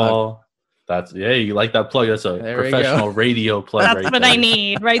 Nice football. That's you like that plug? That's a There we professional radio plug. That's right what there. I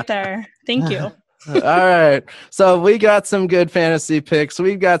need right there. Thank you. All right. So we got some good fantasy picks.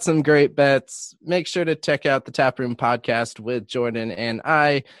 We've got some great bets. Make sure to check out the Taproom podcast with Jordan and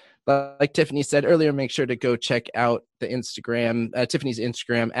I. Like Tiffany said earlier, make sure to go check out the Instagram, Tiffany's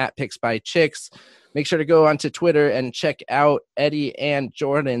Instagram at Picks by Chicks. Make sure to go onto Twitter and check out Eddie and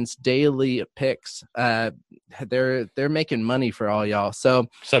Jordan's daily picks. They're making money for all y'all. So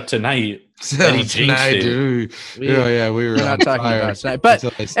Except tonight. Eddie jinxed tonight, it. dude. we, we were we're not on talking fire about tonight. But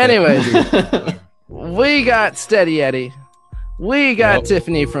until I started. anyways, we got Steady Eddie. We got Yep.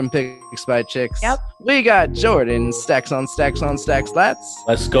 Tiffany from Picks by Chicks. Yep. We got Jordan, Stacks on Stacks on Stacks.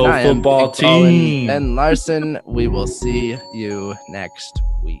 Let's go, I am football Big Colin team. and Larson. We will see you next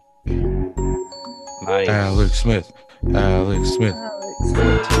week. Nice. Alex Smith. Alex Smith.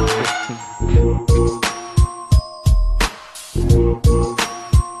 Alex.